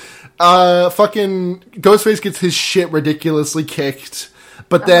 fucking Ghostface gets his shit ridiculously kicked,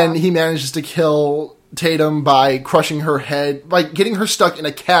 but then he manages to kill Tatum by crushing her head, by getting her stuck in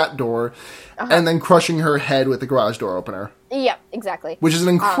a cat door, and then crushing her head with the garage door opener. Yeah, exactly. Which is an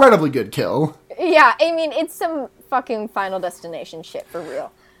incredibly good kill. Yeah, I mean, it's some fucking Final Destination shit for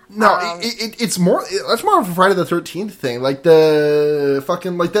real. No, it's more. That's more of a Friday the 13th thing. Like the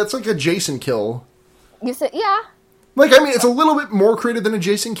fucking that's like a Jason kill. You said yeah. Like, I mean, it's a little bit more creative than a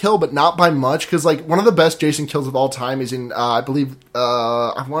Jason kill, but not by much. Because like one of the best Jason kills of all time is in I believe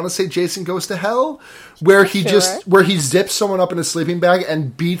I want to say Jason Goes to Hell, where he zips someone up in a sleeping bag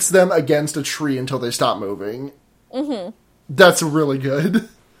and beats them against a tree until they stop moving. Mm-hmm. That's really good.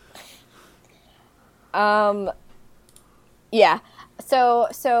 Yeah.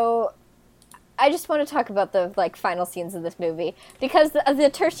 So I just want to talk about the final scenes of this movie because the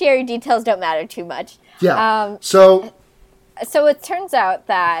tertiary details don't matter too much. Yeah. So it turns out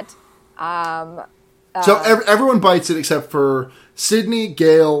that everyone bites it except for Sydney,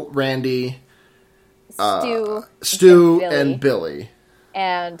 Gail, Randy, Stu, and Billy,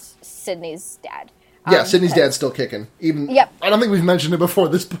 and Sydney's dad. Yeah, Sydney's dad's still kicking. Even Yep. I don't think we've mentioned it before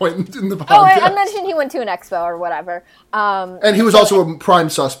this point in the podcast. Oh, I mentioned he went to an expo or whatever. And he was also a prime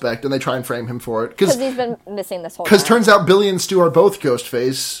suspect, and they try and frame him for it. Because he's been missing this whole time. Because turns out Billy and Stu are both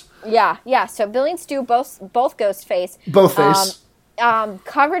Ghostface. Yeah. So Billy and Stu both Ghostface. Both face.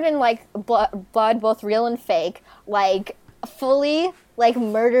 Covered in, like, blood, both real and fake. Like, fully, like,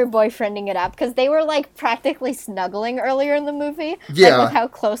 murder boyfriending it up. Because they were, like, practically snuggling earlier in the movie. Yeah. Like, with how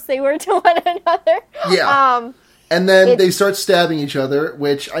close they were to one another. Yeah. And then they start stabbing each other,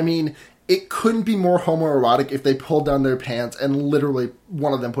 which, I mean, it couldn't be more homoerotic if they pulled down their pants and literally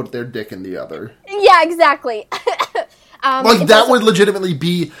one of them put their dick in the other. Yeah, exactly. Like, that would legitimately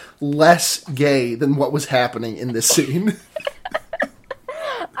be less gay than what was happening in this scene.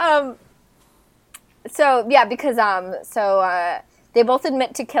 So, yeah, because, they both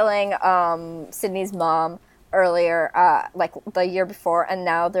admit to killing, Sydney's mom earlier, like, the year before, and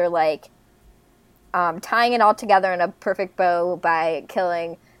now they're, like, tying it all together in a perfect bow by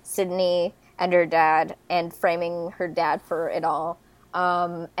killing Sydney and her dad and framing her dad for it all.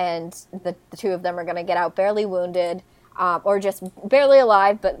 And the two of them are going to get out barely wounded, or just barely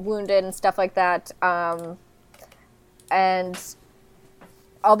alive, but wounded and stuff like that. And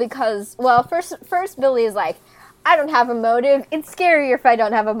all because, well, first Billy is like, I don't have a motive. It's scarier if I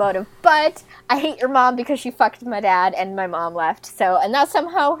don't have a motive. But I hate your mom because she fucked my dad and my mom left. So, and that's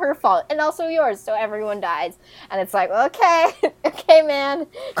somehow her fault. And also yours. So everyone dies. And it's like, okay. Okay, man.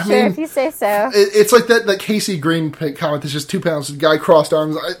 I Sure, mean, if you say so. It's like that Casey Green comment that's just 2 pounds, guy crossed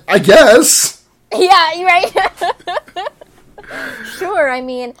arms. I guess. Yeah, you're right. Sure, I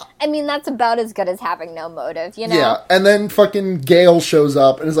mean that's about as good as having no motive, you know? Yeah, and then fucking Gale shows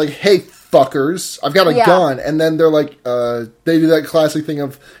up and is like, hey, fuckers, I've got a gun. And then they're like, they do that classic thing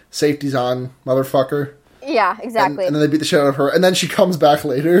of safety's on, motherfucker. Yeah, exactly. And then they beat the shit out of her, and then she comes back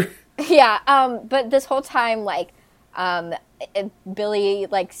later. Yeah, but this whole time, like, Billy,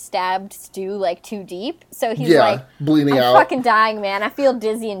 like, stabbed Stu, like, too deep. So he's like, bleeding I'm out. fucking dying, man. I feel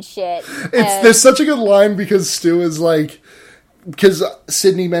dizzy and shit. There's such a good line because Stu is like, because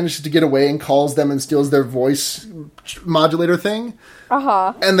Sydney manages to get away and calls them and steals their voice modulator thing.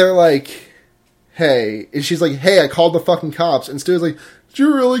 Uh-huh. And they're like, hey. And she's like, hey, I called the fucking cops. And Stu's like, did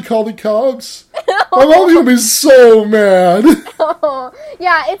you really call the cops? My mom's gonna be so mad.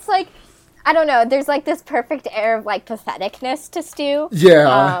 Yeah, it's like, I don't know, there's like this perfect air of like patheticness to Stu.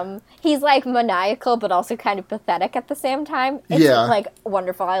 Yeah. He's like maniacal but also kind of pathetic at the same time. It's like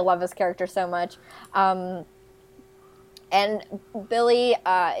wonderful. I love his character so much. And Billy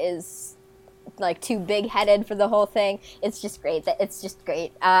is like too big-headed for the whole thing. It's just great. It's just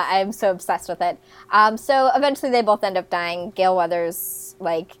great. I'm so obsessed with it. So eventually they both end up dying. Gale Weathers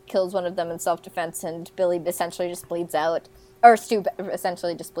like kills one of them in self-defense, and Billy essentially just bleeds out, or Stu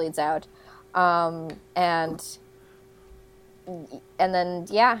essentially just bleeds out. And then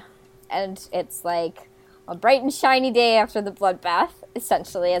and it's like a bright and shiny day after the bloodbath,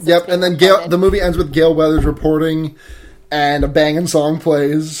 essentially. Yep, and then the movie ends with Gale Weathers reporting, and a banging song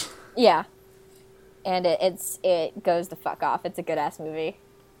plays. Yeah. And it goes the fuck off. It's a good-ass movie.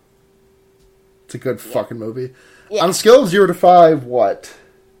 It's a good fucking movie. Yeah. On a scale of 0 to 5, what?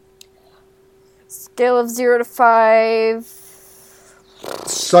 Scale of 0 to 5...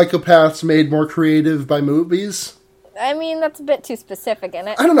 Psychopaths made more creative by movies? I mean, that's a bit too specific, isn't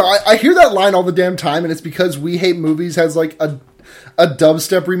it? I don't know. I hear that line all the damn time, and it's because We Hate Movies has, like, a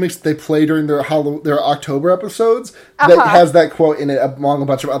dubstep remix that they play during their October episodes that has that quote in it among a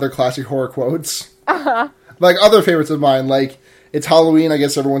bunch of other classic horror quotes. Like, other favorites of mine, like, it's Halloween, I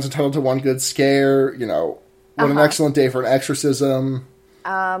guess everyone's entitled to one good scare, you know, what an excellent day for an exorcism.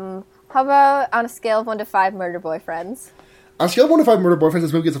 How about on a scale of 1 to 5, Murder Boyfriends? On a scale of 1 to 5 Murder Boyfriends,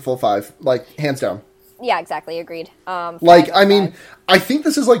 this movie gets a full 5, like, hands down. Yeah, exactly, agreed. Like, I mean, I think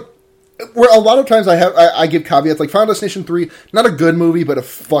this is, like, where a lot of times I give caveats, like Final Destination 3, not a good movie, but a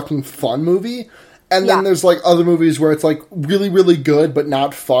fucking fun movie. And then there's, like, other movies where it's, like, really, really good, but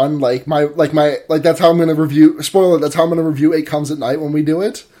not fun. Like, that's how I'm going to review, spoiler, that's how I'm going to review It Comes at Night when we do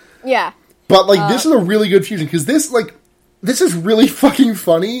it. Yeah. But, like, this is a really good fusion, because this is really fucking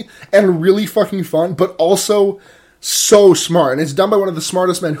funny and really fucking fun, but also so smart. And it's done by one of the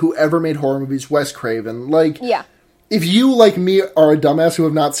smartest men who ever made horror movies, Wes Craven. Like, if you, like me, are a dumbass who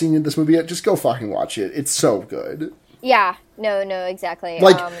have not seen this movie yet, just go fucking watch it. It's so good. Yeah. No, exactly.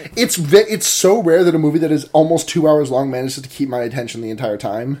 Like, it's so rare that a movie that is almost 2 hours long manages to keep my attention the entire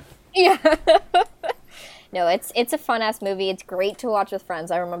time. Yeah. No, it's a fun-ass movie. It's great to watch with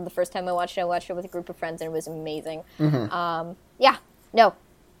friends. I remember the first time I watched it with a group of friends, and it was amazing. Mm-hmm. Yeah. No.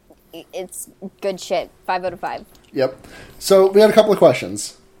 It's good shit. 5 out of 5. Yep. So, we had a couple of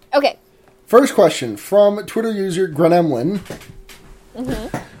questions. Okay. First question from Twitter user Grenemlin.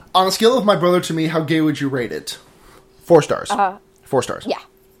 On a scale of my brother to me, how gay would you rate it? 4 stars. 4 stars. Yeah.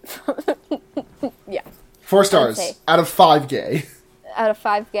 Yeah. 4 stars say. out of 5 gay. Out of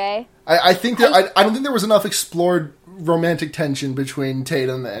 5 gay? I think that I don't think there was enough explored romantic tension between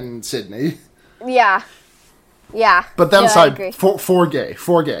Tatum and Sydney. Yeah. Yeah. But that I aside, agree. 4 gay.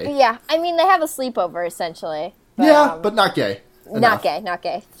 4 gay. Yeah. I mean, they have a sleepover, essentially. But, Yeah, but not gay. Not gay, not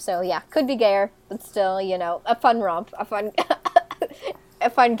gay. So, yeah, could be gayer, but still, a fun romp. A fun... a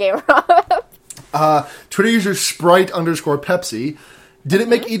fun gay romp. Twitter user Sprite_Pepsi. Did it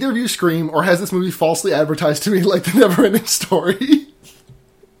make either of you scream, or has this movie falsely advertised to me like the never-ending story?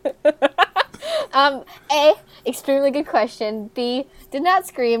 A, extremely good question. B, did not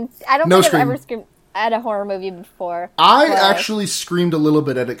scream. I don't No think scream. I've ever screamed at a horror movie before. I but actually screamed a little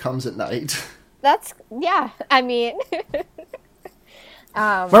bit at It Comes at Night. That's, yeah, I mean...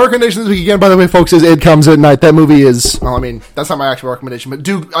 My recommendation this week, again, by the way, folks, is It Comes at Night. That movie is, well, I mean, that's not my actual recommendation, but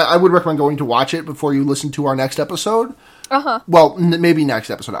I would recommend going to watch it before you listen to our next episode. Well, maybe next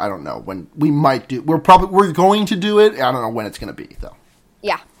episode. I don't know when we might do. We're going to do it. I don't know when it's going to be though.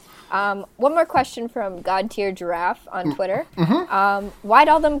 Yeah. One more question from God Tier Giraffe on Twitter. Why'd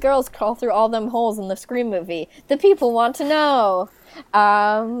all them girls crawl through all them holes in the Scream movie? The people want to know.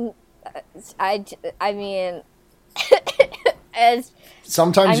 I mean,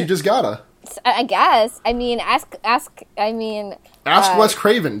 Sometimes you just gotta I guess. I mean, ask. I mean, ask Wes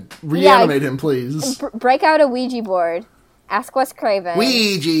Craven. Reanimate him, please. Break out a Ouija board. Ask Wes Craven.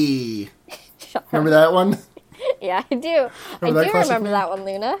 Ouija. Remember that one? Yeah, I do. Remember that classic remember movie? that one,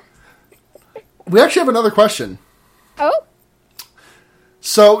 Luna. We actually have another question. Oh.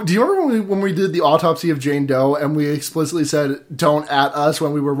 So, do you remember when we did the autopsy of Jane Doe and we explicitly said, don't at us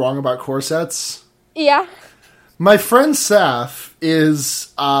when we were wrong about corsets? Yeah. My friend Saf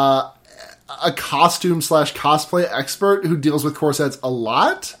is a costume/cosplay expert who deals with corsets a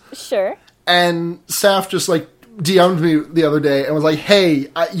lot. Sure. And Saf just, DM'd me the other day and was like, hey,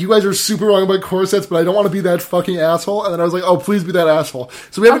 you guys are super wrong about corsets, but I don't want to be that fucking asshole. And then I was like, oh, please be that asshole.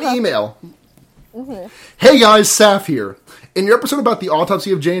 So we have an email. Hey guys, Saf here. In your episode about the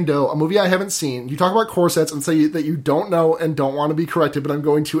autopsy of Jane Doe, a movie I haven't seen, you talk about corsets and say that you don't know and don't want to be corrected, but I'm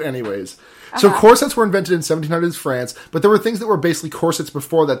going to anyways. So corsets were invented in 1700s France, but there were things that were basically corsets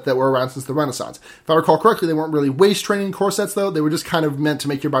before that were around since the Renaissance. If I recall correctly, they weren't really waist-training corsets, though. They were just kind of meant to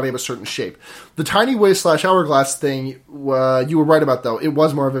make your body have a certain shape. The tiny waist/hourglass thing, you were right about, though. It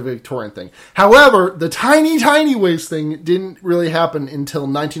was more of a Victorian thing. However, the tiny waist thing didn't really happen until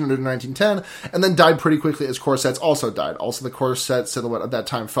 1900 to 1910, and then died pretty quickly as corsets also died. Also, the corset silhouette at that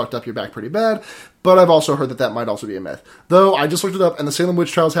time fucked up your back pretty bad. But I've also heard that might also be a myth. Though, I just looked it up, and the Salem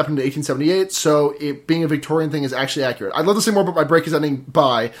witch trials happened in 1878, so it being a Victorian thing is actually accurate. I'd love to say more, but my break is ending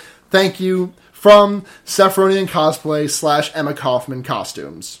by thank you from Sephronian Cosplay / Emma Kaufman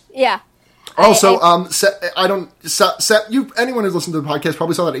Costumes. Yeah. Also, anyone who's listened to the podcast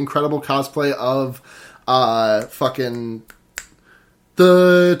probably saw that incredible cosplay of fucking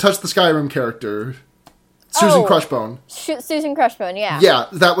the Touch the Skyrim character. Susan Crushbone. Susan Crushbone, yeah. Yeah,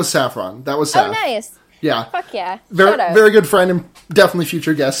 that was Saffron. That was Saf. Oh, nice. Yeah. Fuck yeah. Very good friend and definitely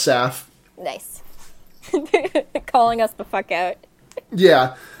future guest, Saf. Nice. Calling us the fuck out.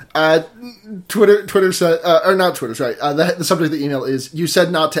 Yeah. Twitter said, or not Twitter, sorry. The subject of the email is, you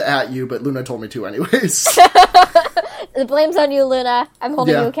said not to at you, but Luna told me to anyways. The blame's on you, Luna. I'm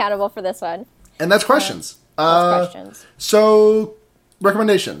holding you accountable for this one. And that's questions. That's questions. So,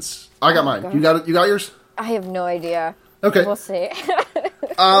 recommendations. I got mine. You got yours? I have no idea. Okay. We'll see.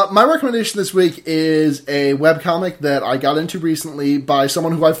 My recommendation this week is a webcomic that I got into recently by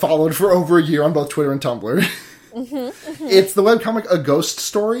someone who I've followed for over a year on both Twitter and Tumblr. It's the webcomic A Ghost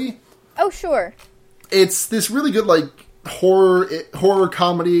Story. Oh, sure. It's this really good, horror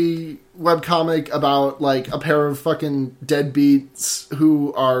comedy webcomic about, a pair of fucking deadbeats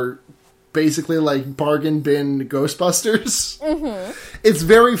who are basically bargain bin Ghostbusters. It's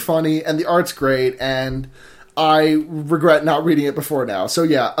very funny, and the art's great, and I regret not reading it before now. So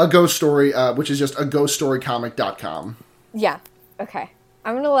yeah, A Ghost Story, which is just aghoststorycomic.com. Yeah. Okay.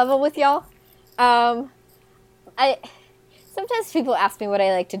 I'm gonna level with y'all. Sometimes people ask me what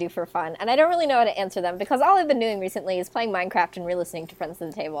I like to do for fun, and I don't really know how to answer them, because all I've been doing recently is playing Minecraft and re-listening to Friends at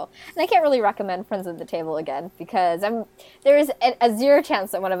the Table. And I can't really recommend Friends at the Table again, because there is a zero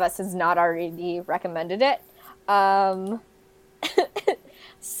chance that one of us has not already recommended it.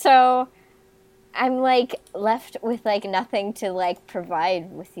 So I'm, left with, nothing to, provide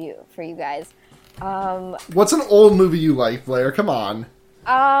for you guys. What's an old movie you like, Blair? Come on.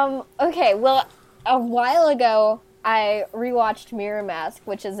 Okay, well, a while ago, I rewatched Mirror Mask,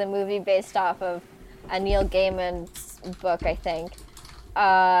 which is a movie based off of a Neil Gaiman's book, I think.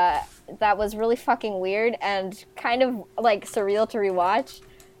 That was really fucking weird and kind of like surreal to rewatch,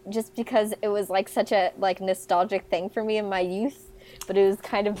 just because it was like such a like nostalgic thing for me in my youth. But it was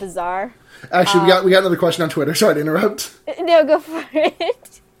kind of bizarre. Actually, we got another question on Twitter. Sorry to interrupt. No, go for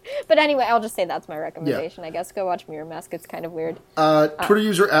it. But anyway, I'll just say that's my recommendation. I guess go watch Mirror Mask. It's kind of weird. Twitter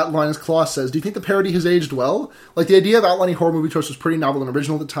user @LinusClaw says, do you think the parody has aged well? Like, the idea of outlining horror movie tropes was pretty novel and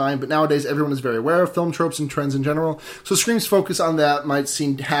original at the time, but nowadays everyone is very aware of film tropes and trends in general, so Scream's focus on that might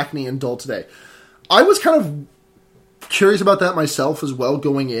seem hackney and dull today. I was kind of curious about that myself as well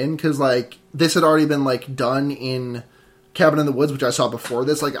going in, because, like, this had already been, like, done in Cabin in the Woods, which I saw before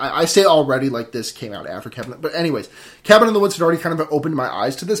this. Like, I say already, like, this came out after Cabin. But anyways, Cabin in the Woods had already kind of opened my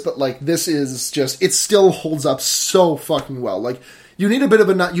eyes to this, but, like, this is just, it still holds up so fucking well. Like, you need a bit of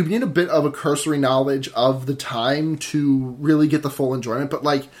a cursory knowledge of the time to really get the full enjoyment, but,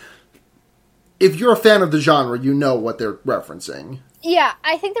 like, if you're a fan of the genre, you know what they're referencing. Yeah,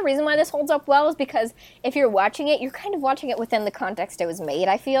 I think the reason why this holds up well is because if you're watching it, you're kind of watching it within the context it was made,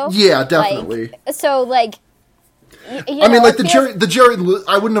 I feel. Yeah, definitely. Like, so, like, I mean, like,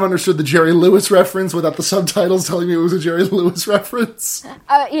 I wouldn't have understood the Jerry Lewis reference without the subtitles telling me it was a Jerry Lewis reference.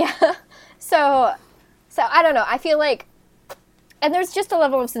 Yeah. So I don't know. I feel like, and there's just a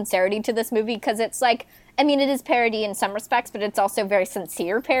level of sincerity to this movie, because it's like, I mean, it is parody in some respects, but it's also very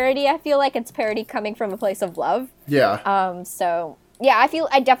sincere parody. I feel like it's parody coming from a place of love. Yeah. So, yeah, I feel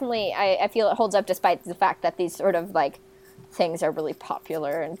it holds up despite the fact that these sort of, like, things are really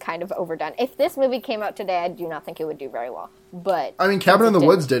popular and kind of overdone. If this movie came out today, I do not think it would do very well. But I mean, Cabin in the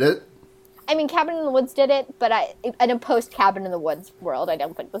Woods did it. I mean, Cabin in the Woods did it, but in a post-Cabin in the Woods world, I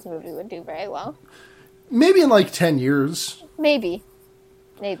don't think this movie would do very well. Maybe in, like, 10 years. Maybe.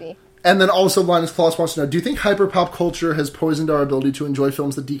 And then also, Linus Claus wants to know, do you think hyper-pop culture has poisoned our ability to enjoy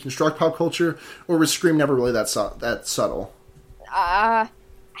films that deconstruct pop culture, or was Scream never really that subtle?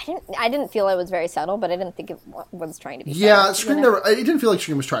 I didn't feel it was very subtle, but I didn't think it was trying to be subtle. Yeah, Scream never... It didn't feel like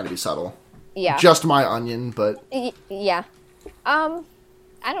Scream was trying to be subtle. Yeah. Just my onion, but... Yeah.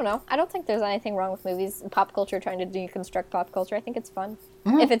 I don't know. I don't think there's anything wrong with movies, pop culture, trying to deconstruct pop culture. I think it's fun.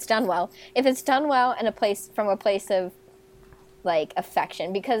 Mm-hmm. If it's done well. If it's done well from a place of, like,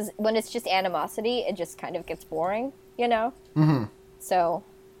 affection. Because when it's just animosity, it just kind of gets boring, you know? Mm-hmm. So,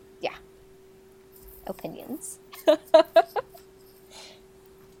 yeah. Opinions.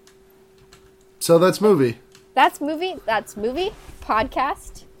 So that's movie. That's movie.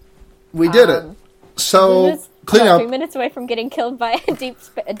 Podcast. We did it. So, clean up. 3 minutes away from getting killed by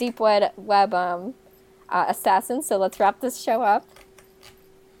a deep web assassin, so let's wrap this show up.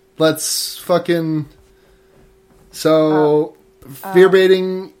 Let's fucking... So,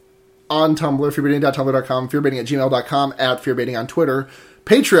 fearbaiting on Tumblr, fearbaiting.tumblr.com, fearbaiting@gmail.com, @fearbaiting on Twitter.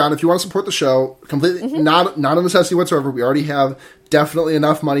 Patreon, if you want to support the show, completely not a necessity whatsoever. We already have definitely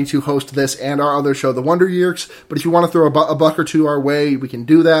enough money to host this and our other show, The Wonder Years. But if you want to throw a buck or two our way, we can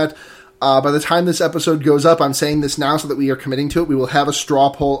do that. By the time this episode goes up, I'm saying this now so that we are committing to it. We will have a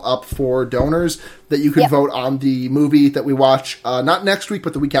straw poll up for donors that you can vote on the movie that we watch, not next week,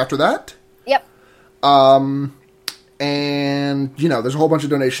 but the week after that. Yep. And, you know, there's a whole bunch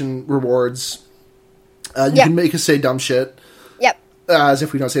of donation rewards. You can make us say dumb shit. Yep. As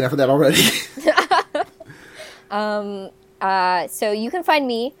if we don't say enough of that already. So you can find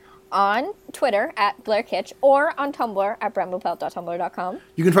me on Twitter @BlairKitch or on Tumblr @brentmopelt.tumblr.com.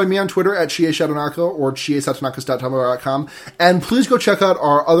 You can find me on Twitter @ChiaShadonaka or chiasatonakas.tumblr.com. And please go check out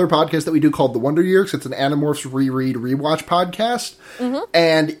our other podcast that we do called The Wonder Years. It's an Animorphs Reread Rewatch podcast. Mm-hmm.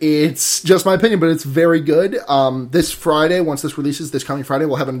 And it's just my opinion, but it's very good. This Friday, once this releases, this coming Friday,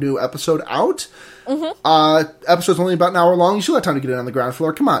 we'll have a new episode out. Mm-hmm. Episode's only about an hour long. You still have time to get it on the ground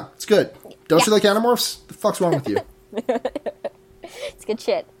floor. Come on, it's good. Don't you like Animorphs? The fuck's wrong with you? It's good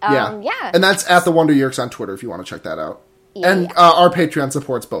shit. Yeah. And that's @The Wonder Years on Twitter if you want to check that out. Yeah. And our Patreon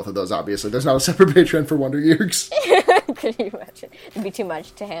supports both of those, obviously. There's not a separate Patreon for Wonder Years. Could you imagine? It'd be too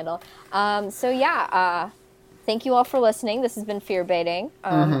much to handle. Thank you all for listening. This has been Fear Baiting.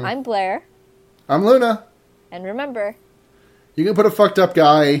 I'm Blair. I'm Luna. And remember... You can put a fucked up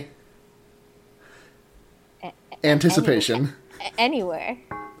guy... Anticipation. Anywhere.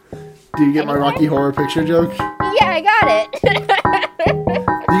 Do you get my Rocky Horror Picture joke? Yeah, I got it.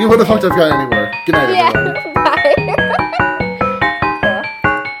 You can put a fucked up guy anywhere. Good night, everyone.